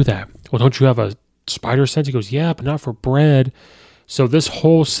 Why'd you do that? Well, don't you have a spider sense? He goes, yeah, but not for bread. So this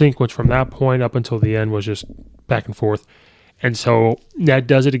whole sequence from that point up until the end was just back and forth. And so Ned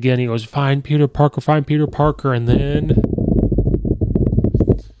does it again. He goes, find Peter Parker. And then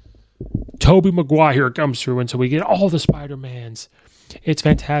Tobey Maguire comes through. And so we get all the Spider-Mans. It's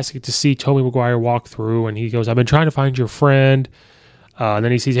fantastic to see Tobey Maguire walk through, and he goes, I've been trying to find your friend. And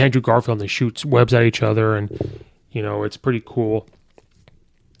then he sees Andrew Garfield, and they shoot webs at each other, and, it's pretty cool.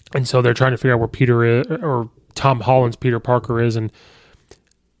 And so they're trying to figure out where Peter is, or Tom Holland's Peter Parker is, and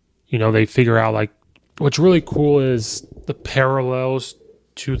they figure out like what's really cool is the parallels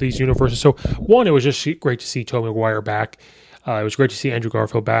to these universes. So one, it was just great to see Tobey Maguire back. It was great to see Andrew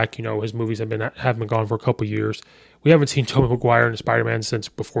Garfield back. His movies haven't been gone for a couple years. We haven't seen Tobey Maguire in Spider-Man since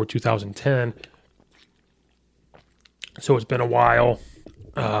before 2010. So it's been a while.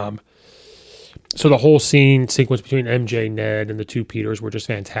 So the whole sequence between MJ, Ned, and the two Peters were just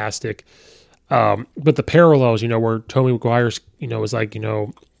fantastic. But the parallels, where Tobey Maguire's, is like,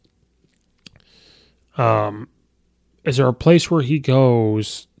 is there a place where he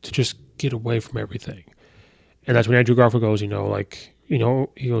goes to just get away from everything? And that's when Andrew Garfield goes, he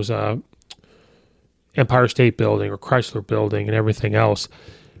goes, Empire State Building or Chrysler Building and everything else.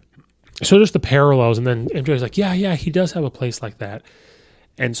 So just the parallels. And then MJ's like, yeah, he does have a place like that.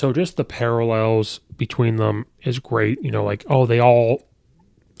 And so just the parallels between them is great. They all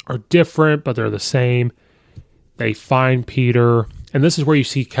are different, but they're the same. They find Peter. And this is where you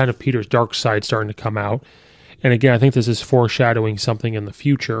see kind of Peter's dark side starting to come out. And again, I think this is foreshadowing something in the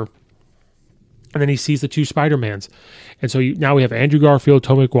future. And then he sees the two Spider-Mans. And so now we have Andrew Garfield,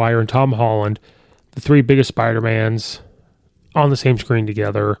 Tobey Maguire, and Tom Holland, the three biggest Spider-Mans on the same screen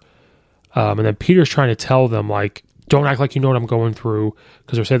together. And then Peter's trying to tell them, like, don't act like you know what I'm going through,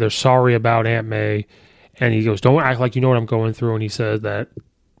 because they're saying they're sorry about Aunt May. And he goes, don't act like you know what I'm going through. And he said that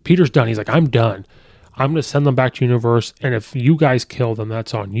Peter's done. He's like, I'm done. I'm going to send them back to universe. And if you guys kill them,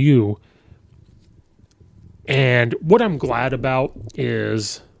 that's on you. And what I'm glad about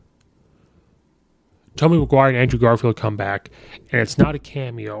is Tobey Maguire and Andrew Garfield come back, and it's not a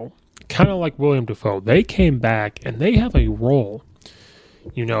cameo. Kind of like William Dafoe. They came back, and they have a role.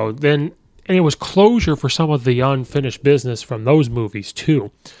 And it was closure for some of the unfinished business from those movies,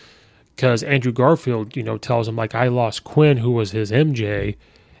 too. Because Andrew Garfield, tells him, like, I lost Quinn, who was his MJ,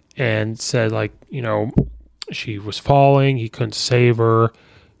 and said, like, she was falling, he couldn't save her,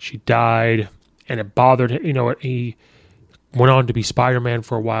 she died, and it bothered him. He went on to be Spider-Man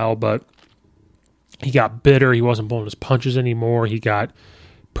for a while, but he got bitter, he wasn't pulling his punches anymore, he got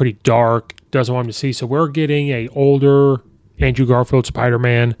pretty dark, doesn't want him to see. So we're getting a older Andrew Garfield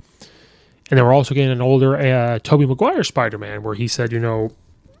Spider-Man, and then we're also getting an older Tobey Maguire Spider-Man, where he said,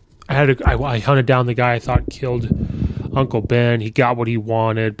 I hunted down the guy I thought killed Uncle Ben. He got what he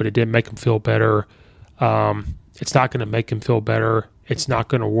wanted, but it didn't make him feel better. It's not going to make him feel better. It's not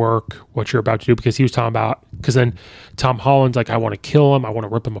going to work, what you're about to do, because he was talking about, because then Tom Holland's like, I want to kill him. I want to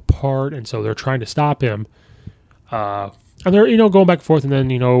rip him apart. And so they're trying to stop him. And they're, going back and forth. And then,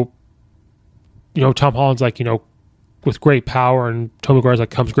 Tom Holland's like, with great power, and Tobey Maguire's like,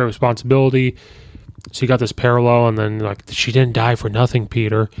 comes great responsibility. So you got this parallel, and then like, she didn't die for nothing,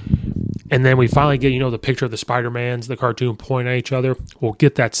 Peter. And then we finally get, the picture of the Spider-Mans, the cartoon, pointing at each other. We'll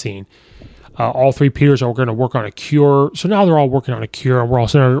get that scene. All three Peters are going to work on a cure. So now they're all working on a cure, and we're all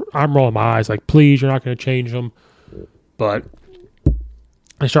sitting there, I'm rolling my eyes like, please, you're not going to change them. But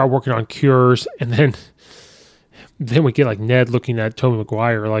they start working on cures, and then we get like Ned looking at Tobey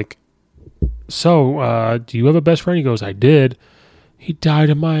Maguire like, so, do you have a best friend? He goes, I did. He died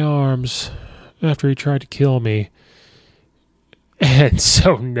in my arms after he tried to kill me. And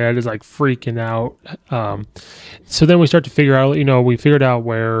so Ned is like freaking out. So then we start to figure out, we figured out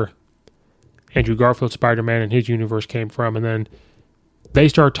where Andrew Garfield Spider-Man and his universe came from. And then they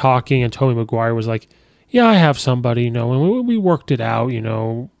start talking, and Tobey Maguire was like, yeah, I have somebody, and we worked it out, with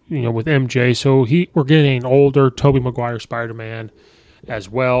MJ. So we're getting an older Tobey Maguire Spider-Man as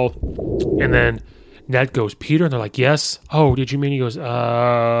well. And then Ned goes, Peter? And they're like, yes. Oh, did you mean? He goes,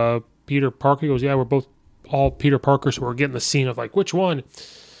 Peter Parker? He goes, yeah, we're both all Peter Parker, so we're getting the scene of like, which one?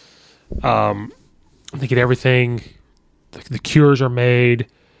 They get everything. The cures are made.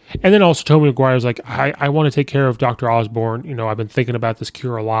 And then also Tobey Maguire's like, I want to take care of Dr. Osborn. I've been thinking about this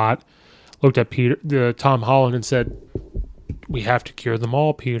cure a lot. Looked at Tom Holland and said, we have to cure them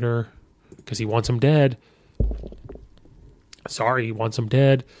all, Peter, because he wants them dead. Sorry, he wants them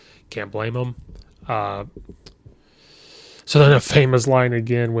dead. Can't blame him. So then a famous line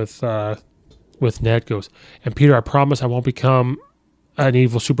again with Ned goes, and Peter, I promise I won't become an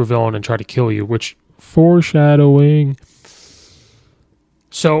evil supervillain and try to kill you, which foreshadowing.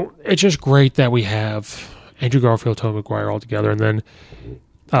 So it's just great that we have Andrew Garfield, Tobey Maguire all together. And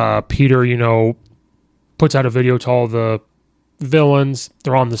then Peter, puts out a video to all the villains.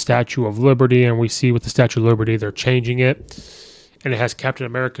 They're on the Statue of Liberty, and we see with the Statue of Liberty, they're changing it. And it has Captain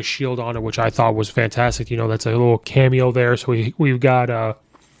America's shield on it, which I thought was fantastic. That's a little cameo there. So we've got a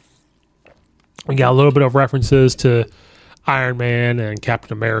little bit of references to Iron Man and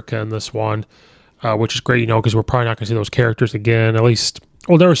Captain America in this one, which is great, because we're probably not going to see those characters again, at least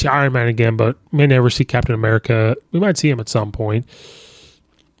we'll never see Iron Man again, but may never see Captain America. We might see him at some point.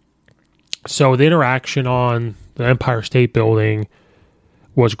 So the interaction on the Empire State Building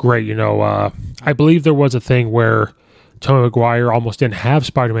was great. I believe there was a thing where Tobey Maguire almost didn't have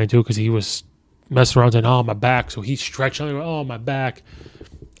Spider-Man 2 because he was messing around saying, oh, my back. So he stretched on, oh, my back.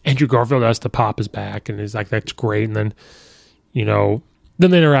 Andrew Garfield has to pop his back, and he's like, that's great. And then, then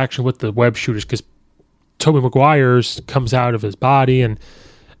the interaction with the web shooters, because Tobey Maguire's comes out of his body, and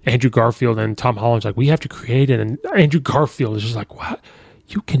Andrew Garfield and Tom Holland's like, we have to create it. And Andrew Garfield is just like, what?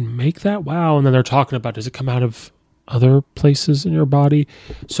 You can make that? Wow. And then they're talking about, does it come out of other places in your body?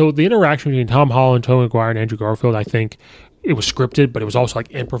 So the interaction between Tom Holland, Tobey Maguire, and Andrew Garfield, I think it was scripted, but it was also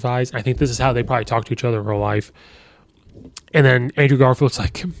like improvised. I think this is how they probably talk to each other in real life. And then Andrew Garfield's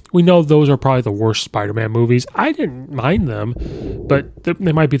like, we know those are probably the worst Spider-Man movies. I didn't mind them, but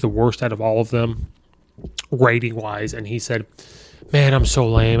they might be the worst out of all of them, rating-wise. And he said, man, I'm so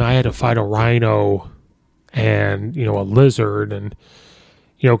lame. I had to fight a rhino and, a lizard. And,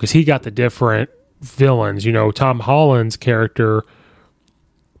 because he got the different villains. Tom Holland's character,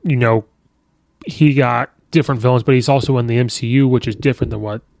 he got different villains, but he's also in the MCU, which is different than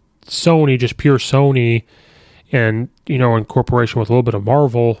what Sony, just pure Sony, and, in corporation with a little bit of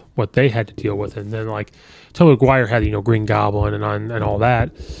Marvel, what they had to deal with. And then, like, Tobey Maguire had, Green Goblin and all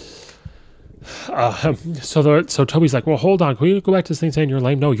that. So Toby's like, well, hold on. Can we go back to this thing saying you're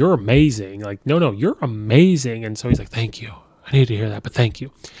lame? No, you're amazing. Like, no, you're amazing. And so he's like, thank you. I need to hear that, but thank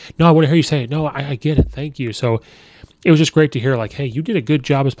you. No, I want to hear you say it. No, I get it. Thank you. So it was just great to hear, like, hey, you did a good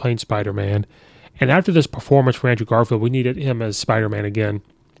job as playing Spider-Man. And after this performance for Andrew Garfield, we needed him as Spider-Man again.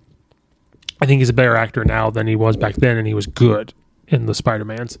 I think he's a better actor now than he was back then, and he was good in the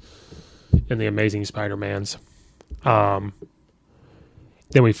Spider-Mans, in the Amazing Spider-Mans. Then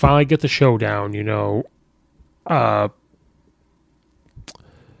we finally get the showdown,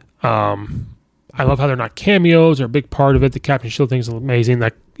 I love how they're not cameos. They're a big part of it. The Captain Shield thing is amazing.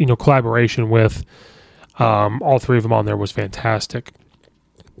 That, collaboration with all three of them on there was fantastic.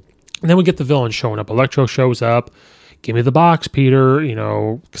 And then we get the villain showing up. Electro shows up. Give me the box, Peter,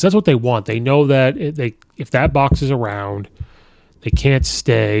 because that's what they want. They know that if that box is around, they can't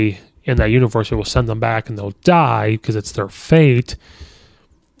stay in that universe. It will send them back and they'll die because it's their fate.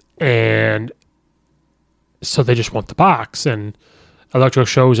 And so they just want the box. And Electro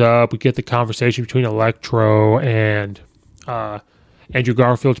shows up. We get the conversation between Electro and Andrew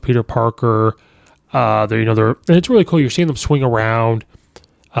Garfield's Peter Parker. And it's really cool. You're seeing them swing around.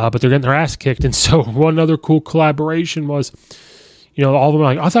 But they're getting their ass kicked. And so one other cool collaboration was, all of them are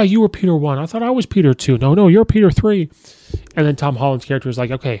like, I thought you were Peter 1. I thought I was Peter 2. No, you're Peter 3. And then Tom Holland's character is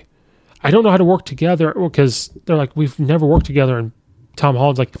like, okay, I don't know how to work together, because they're like, we've never worked together. And Tom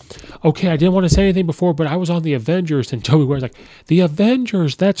Holland's like, okay, I didn't want to say anything before, but I was on the Avengers. And Tobey Maguire's like, the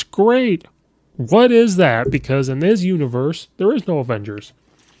Avengers, that's great. What is that? Because in this universe, there is no Avengers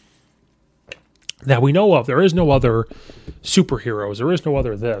that we know of. There is no other superheroes. There is no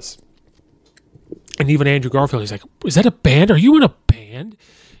other this. And even Andrew Garfield, he's like, is that a band? Are you in a band?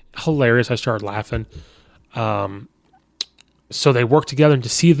 Hilarious. I started laughing. So they work together, and to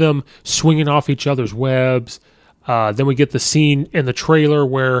see them swinging off each other's webs. Then we get the scene in the trailer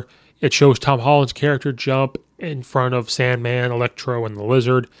where it shows Tom Holland's character jump in front of Sandman, Electro, and the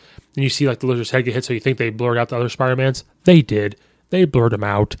Lizard. And you see like the Lizard's head get hit, so you think they blurred out the other Spider-Mans. They did. They blurred them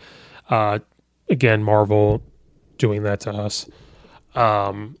out. Again, Marvel doing that to us.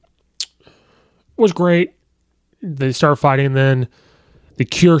 Was great. They start fighting, then the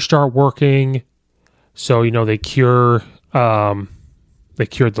cure start working. So, they cured the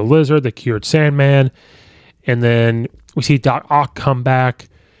Lizard, they cured Sandman, and then we see Doc Ock come back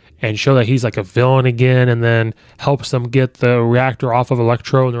and show that he's like a villain again, and then helps them get the reactor off of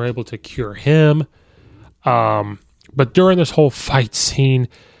Electro, and they're able to cure him. But during this whole fight scene,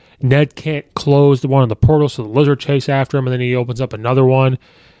 Ned can't close the one on the portal, so the Lizard chase after him, and then he opens up another one.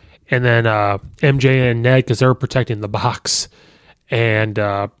 And then MJ and Ned, because they're protecting the box. And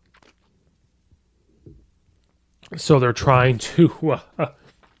so they're trying to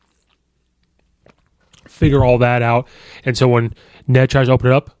figure all that out. And so when Ned tries to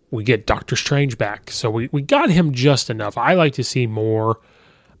open it up, we get Doctor Strange back. So we got him just enough. I like to see more.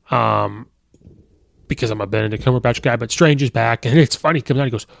 Because I'm a Benedict Cumberbatch guy, but Strange is back. And it's funny, he comes out,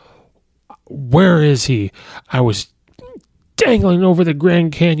 he goes, where is he? I was dangling over the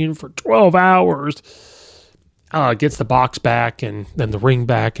Grand Canyon for 12 hours. Gets the box back and then the ring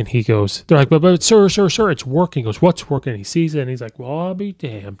back, and he goes, they're like, but sir, it's working. He goes, what's working? And he sees it, and he's like, well, I'll be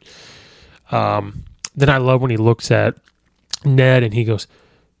damned. Then I love when he looks at Ned, and he goes,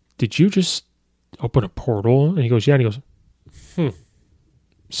 did you just open a portal? And he goes, yeah. And he goes,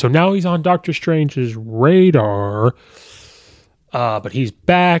 So now he's on Doctor Strange's radar, but he's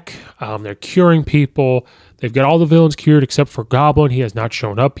back. They're curing people. They've got all the villains cured except for Goblin. He has not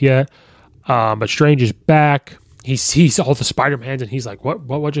shown up yet. But Strange is back. He sees all the Spider-Mans and he's like,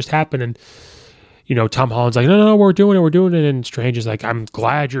 what just happened? And, Tom Holland's like, no, we're doing it. And Strange is like, I'm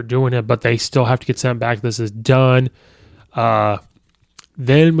glad you're doing it, but they still have to get sent back. This is done.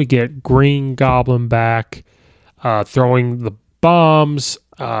 Then we get Green Goblin back, throwing the bombs.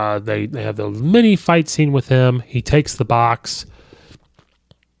 They have the mini fight scene with him. He takes the box.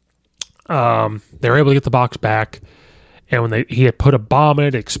 They're able to get the box back. And when he had put a bomb in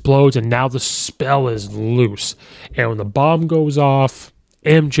it, it explodes, and now the spell is loose. And when the bomb goes off,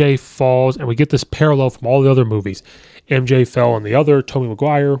 MJ falls, and we get this parallel from all the other movies. MJ fell in the other Tobey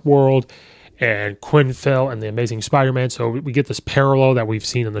Maguire world, and Quinn fell in The Amazing Spider-Man. So we get this parallel that we've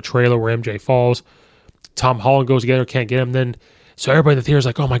seen in the trailer where MJ falls. Tom Holland goes together, can't get him. Then, so everybody in the theater is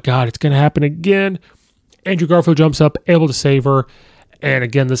like, oh my God, it's going to happen again. Andrew Garfield jumps up, able to save her. And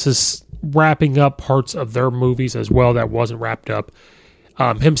again, this is wrapping up parts of their movies as well that wasn't wrapped up.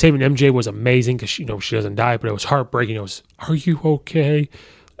 Him saving MJ was amazing because she doesn't die, but it was heartbreaking. It was, are you okay?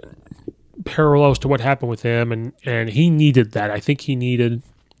 Parallels to what happened with him, and he needed that. I think he needed.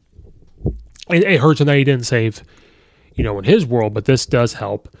 It hurts that he didn't save, in his world, but this does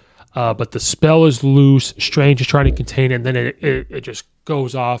help. But the spell is loose. Strange is trying to contain it, and then it just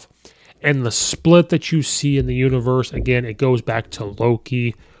goes off. And the split that you see in the universe, again, it goes back to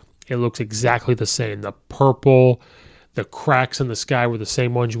Loki. It looks exactly the same. The purple, the cracks in the sky were the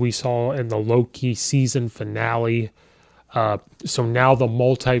same ones we saw in the Loki season finale. So now the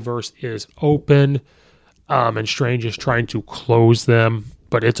multiverse is open, and Strange is trying to close them,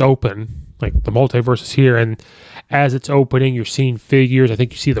 but it's open. Like, the multiverse is here, and as it's opening, you're seeing figures. I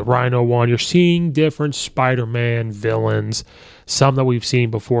think you see the Rhino one. You're seeing different Spider-Man villains, some that we've seen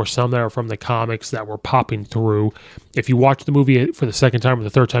before, some that are from the comics that were popping through. If you watch the movie for the second time or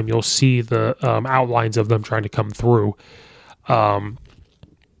the third time, you'll see the outlines of them trying to come through. And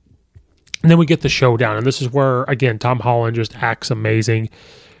then we get the showdown, and this is where, again, Tom Holland just acts amazing.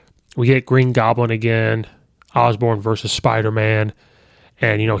 We get Green Goblin again, Osborn versus Spider-Man,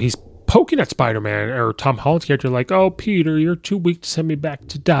 and, he's poking at Spider-Man, or Tom Holland's character, like, oh, Peter, you're too weak to send me back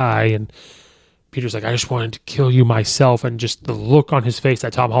to die. And Peter's like, I just wanted to kill you myself. And just the look on his face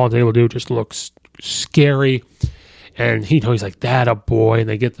that Tom Holland's able to do just looks scary. And he's like, that a boy. And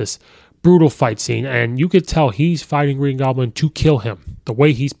they get this brutal fight scene. And you could tell he's fighting Green Goblin to kill him. The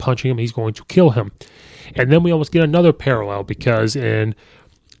way he's punching him, he's going to kill him. And then we almost get another parallel, because in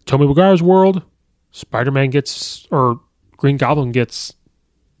Tobey Maguire's world, Green Goblin gets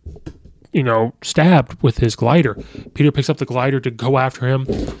stabbed with his glider. Peter picks up the glider to go after him,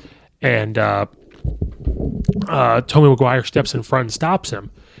 and Tobey Maguire steps in front and stops him.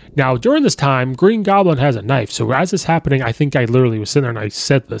 Now, during this time, Green Goblin has a knife. So as this is happening, I think I literally was sitting there and I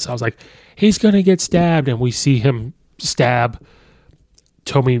said this. I was like, he's going to get stabbed. And we see him stab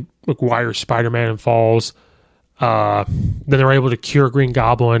Tobey Maguire's Spider-Man and falls. Then they're able to cure Green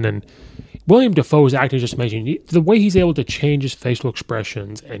Goblin, and William Dafoe's acting is just amazing. The way he's able to change his facial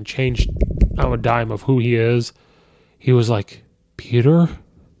expressions and change on a dime of who he is, he was like, Peter,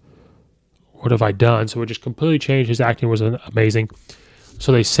 what have I done? So it just completely changed. His acting was amazing.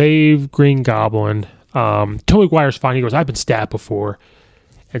 So they save Green Goblin. Tobey Maguire's fine. He goes, I've been stabbed before.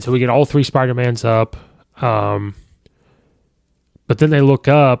 And so we get all three Spider-Mans up. But then they look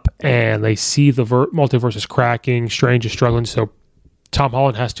up and they see the multiverse is cracking. Strange is struggling. So Tom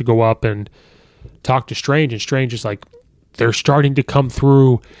Holland has to go up and talk to Strange, and Strange is like, they're starting to come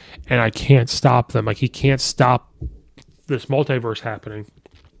through and I can't stop them. Like, he can't stop this multiverse happening.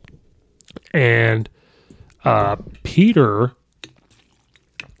 And Peter,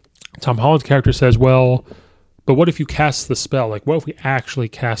 Tom Holland's character, says, well, but what if you cast the spell? Like, what if we actually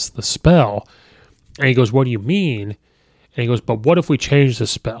cast the spell? And he goes, what do you mean? And he goes, but what if we change the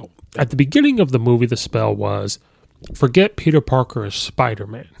spell? At the beginning of the movie, the spell was, forget Peter Parker as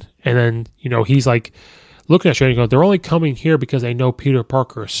Spider-Man. And then, he's like looking at Strange and goes, they're only coming here because they know Peter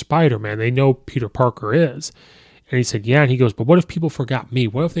Parker is Spider-Man. They know Peter Parker is. And he said, yeah. And he goes, but what if people forgot me?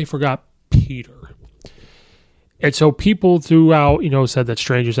 What if they forgot Peter? And so people throughout, said that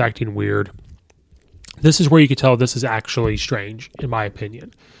Strange is acting weird. This is where you could tell this is actually Strange, in my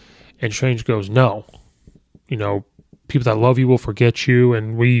opinion. And Strange goes, no. People that love you will forget you.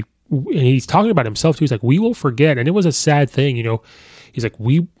 And he's talking about himself too. He's like, we will forget. And it was a sad thing, He's like,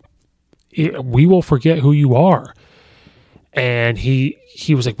 we will forget who you are. And he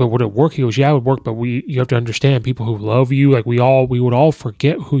was like, but would it work? He goes, yeah, it would work. But you have to understand, people who love you, like we would all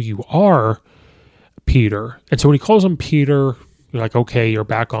forget who you are, Peter. And so when he calls him Peter, You're like, okay, you're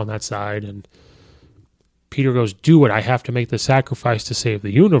back on that side. And Peter goes, do it. I have to make the sacrifice to save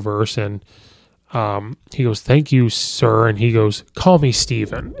the universe. And he goes, thank you, sir. And he goes, call me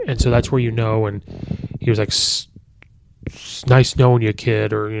Steven. And so that's where you know. And he was like, nice knowing you,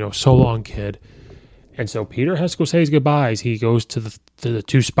 kid, or, so long, kid. And so Peter has to go say his goodbyes. He goes to the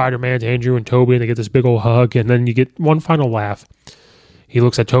two Spider-Mans, Andrew and Tobey, and they get this big old hug. And then you get one final laugh. He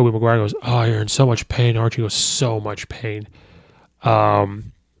looks at Tobey Maguire and goes, oh, you're in so much pain, aren't you? He goes, so much pain.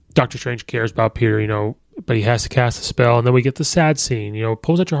 Doctor Strange cares about Peter, but he has to cast a spell. And then we get the sad scene,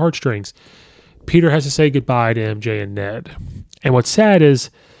 pulls at your heartstrings. Peter has to say goodbye to MJ and Ned. And what's sad is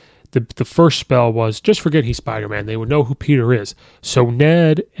the first spell was just forget he's Spider-Man. They would know who Peter is. So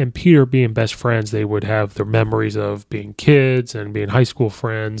Ned and Peter being best friends, they would have their memories of being kids and being high school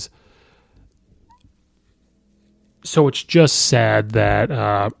friends. So it's just sad that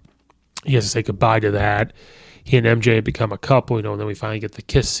he has to say goodbye to that. He and MJ become a couple, and then we finally get the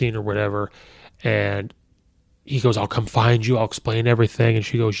kiss scene or whatever. And he goes, I'll come find you. I'll explain everything. And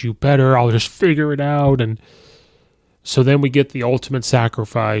she goes, you better. I'll just figure it out. And so then we get the ultimate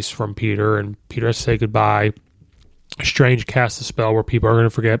sacrifice from Peter, and Peter has to say goodbye. Strange casts a spell where people are going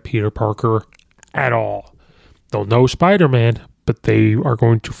to forget Peter Parker at all. They'll know Spider-Man, but they are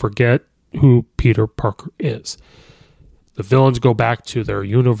going to forget who Peter Parker is. The villains go back to their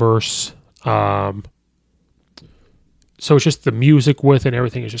universe. So it's just the music with it and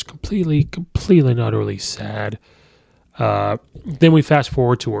everything is just completely and utterly sad. Then we fast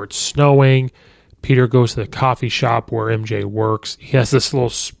forward to where it's snowing. Peter goes to the coffee shop where MJ works. He has this little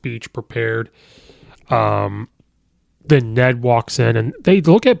speech prepared. Then Ned walks in and they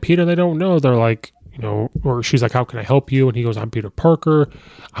look at Peter and they don't know. They're like, or she's like, how can I help you? And he goes, I'm Peter Parker.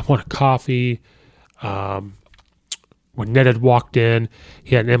 I want a coffee. When Ned had walked in,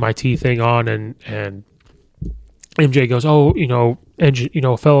 he had an MIT thing on and MJ goes,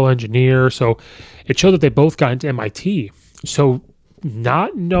 a fellow engineer. So it showed that they both got into MIT. So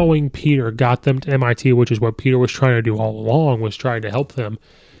not knowing Peter got them to MIT, which is what Peter was trying to do all along, was trying to help them.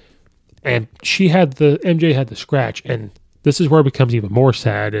 And MJ had the scratch. And this is where it becomes even more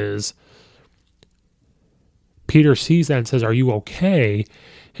sad is Peter sees that and says, are you okay?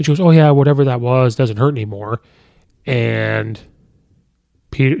 And she goes, oh yeah, whatever that was doesn't hurt anymore. And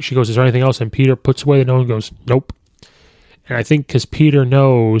she goes, is there anything else? And Peter puts away the note and goes, nope. And I think because Peter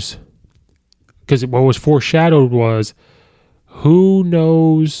knows, because what was foreshadowed was, who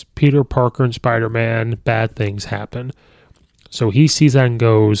knows Peter Parker and Spider-Man, bad things happen. So he sees that and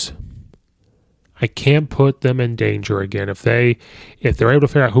goes, I can't put them in danger again. If they're able to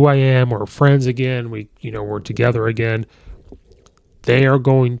figure out who I am, we're friends again, we're together again, they are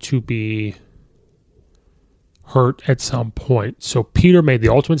going to be hurt at some point. So Peter made the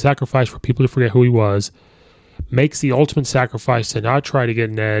ultimate sacrifice for people to forget who he was, makes the ultimate sacrifice to not try to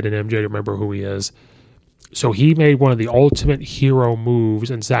get Ned and MJ to remember who he is. So he made one of the ultimate hero moves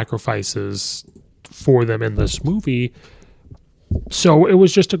and sacrifices for them in this movie. So it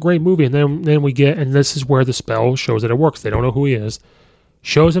was just a great movie. And then we get, and this is where the spell shows that it works. They don't know who he is.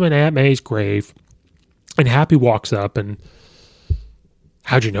 Shows him in Aunt May's grave. And Happy walks up and,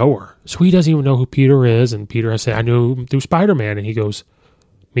 how'd you know her? So he doesn't even know who Peter is. And Peter has to say, I knew him through Spider-Man. And he goes,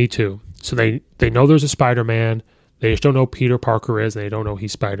 me too. So they know there's a Spider-Man. They just don't know who Peter Parker is. And they don't know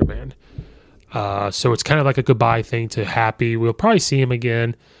he's Spider-Man. So it's kind of like a goodbye thing to Happy. We'll probably see him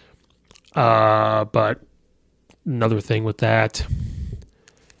again. But another thing with that.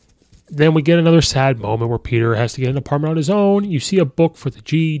 Then we get another sad moment where Peter has to get an apartment on his own. You see a book for the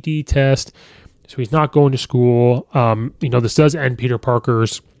GED test. So he's not going to school. This does end Peter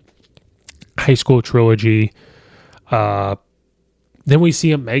Parker's high school trilogy. Then we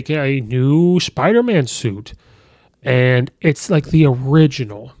see him make a new Spider-Man suit. And it's like the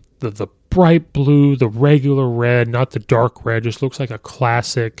original. The bright blue, the regular red, not the dark red. Just looks like a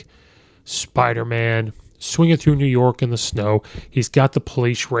classic Spider-Man swinging through New York in the snow. He's got the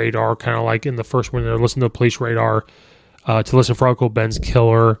police radar, kind of like in the first one. They're listening to the police radar to listen for Uncle Ben's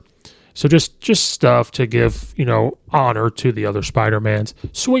killer. So just stuff to give, honor to the other Spider-Mans.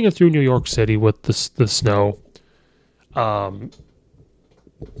 Swinging through New York City with the snow. And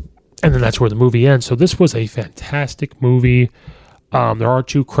then that's where the movie ends. So this was a fantastic movie. There are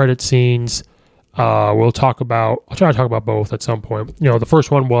 2 credit scenes. I'll try to talk about both at some point. The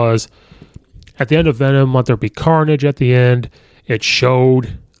first one was at the end of Venom, let there be carnage at the end. It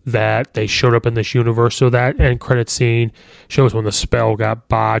showed that they showed up in this universe. So that end credit scene shows when the spell got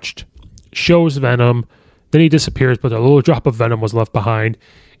botched. Shows Venom. Then he disappears, but a little drop of Venom was left behind.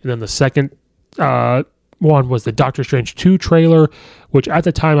 And then the second one was the Doctor Strange 2 trailer, which at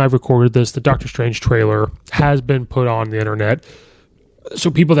the time I recorded this, the Doctor Strange trailer has been put on the internet.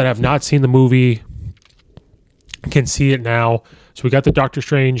 So people that have not seen the movie can see it now. So we got the Doctor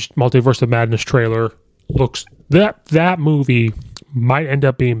Strange Multiverse of Madness trailer. Looks that movie might end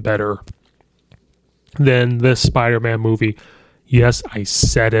up being better than this Spider-Man movie. Yes, I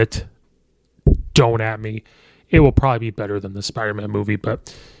said it. Don't at me. It will probably be better than the Spider-Man movie,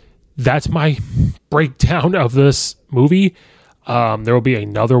 but that's my breakdown of this movie. There will be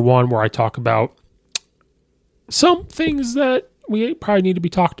another one where I talk about some things that we probably need to be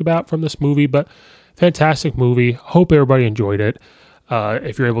talked about from this movie, but fantastic movie. Hope everybody enjoyed it.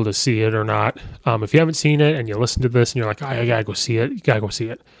 If you're able to see it or not. If you haven't seen it and you listen to this and you're like, I gotta go see it, you gotta go see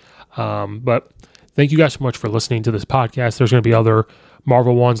it. But thank you guys so much for listening to this podcast. There's going to be other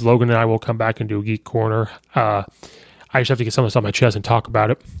Marvel ones. Logan and I will come back and do a Geek Corner. I just have to get some of this on my chest and talk about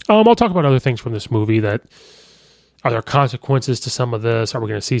it. I'll talk about other things from this movie. That are there consequences to some of this? Are we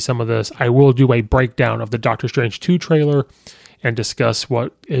going to see some of this? I will do a breakdown of the Doctor Strange 2 trailer and discuss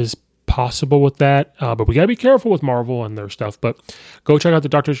what is possible with that. But we got to be careful with Marvel and their stuff. But go check out the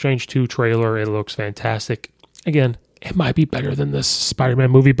Doctor Strange 2 trailer. It looks fantastic. Again, it might be better than this Spider-Man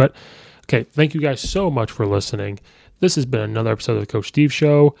movie, but okay, thank you guys so much for listening. This has been another episode of the Coach Steve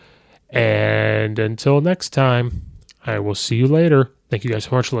Show. And until next time, I will see you later. Thank you guys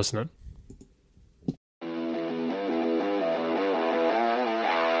so much for listening.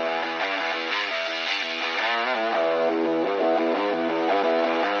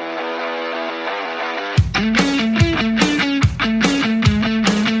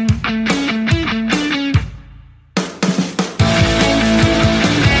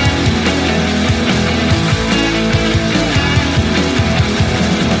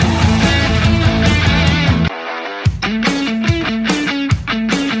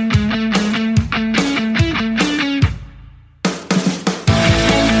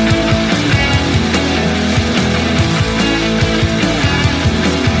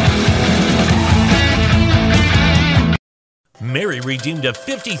 Redeemed a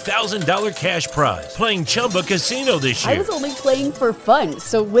 $50,000 cash prize playing Chumba Casino this year. I was only playing for fun,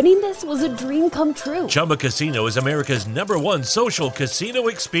 so winning this was a dream come true. Chumba Casino is America's #1 social casino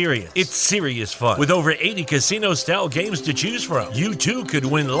experience. It's serious fun. With over 80 casino-style games to choose from, you too could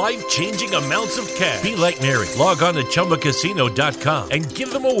win life-changing amounts of cash. Be like Mary. Log on to ChumbaCasino.com and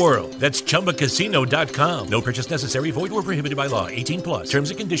give them a whirl. That's ChumbaCasino.com. No purchase necessary. Void where prohibited by law. 18+. Terms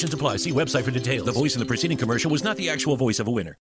and conditions apply. See website for details. The voice in the preceding commercial was not the actual voice of a winner.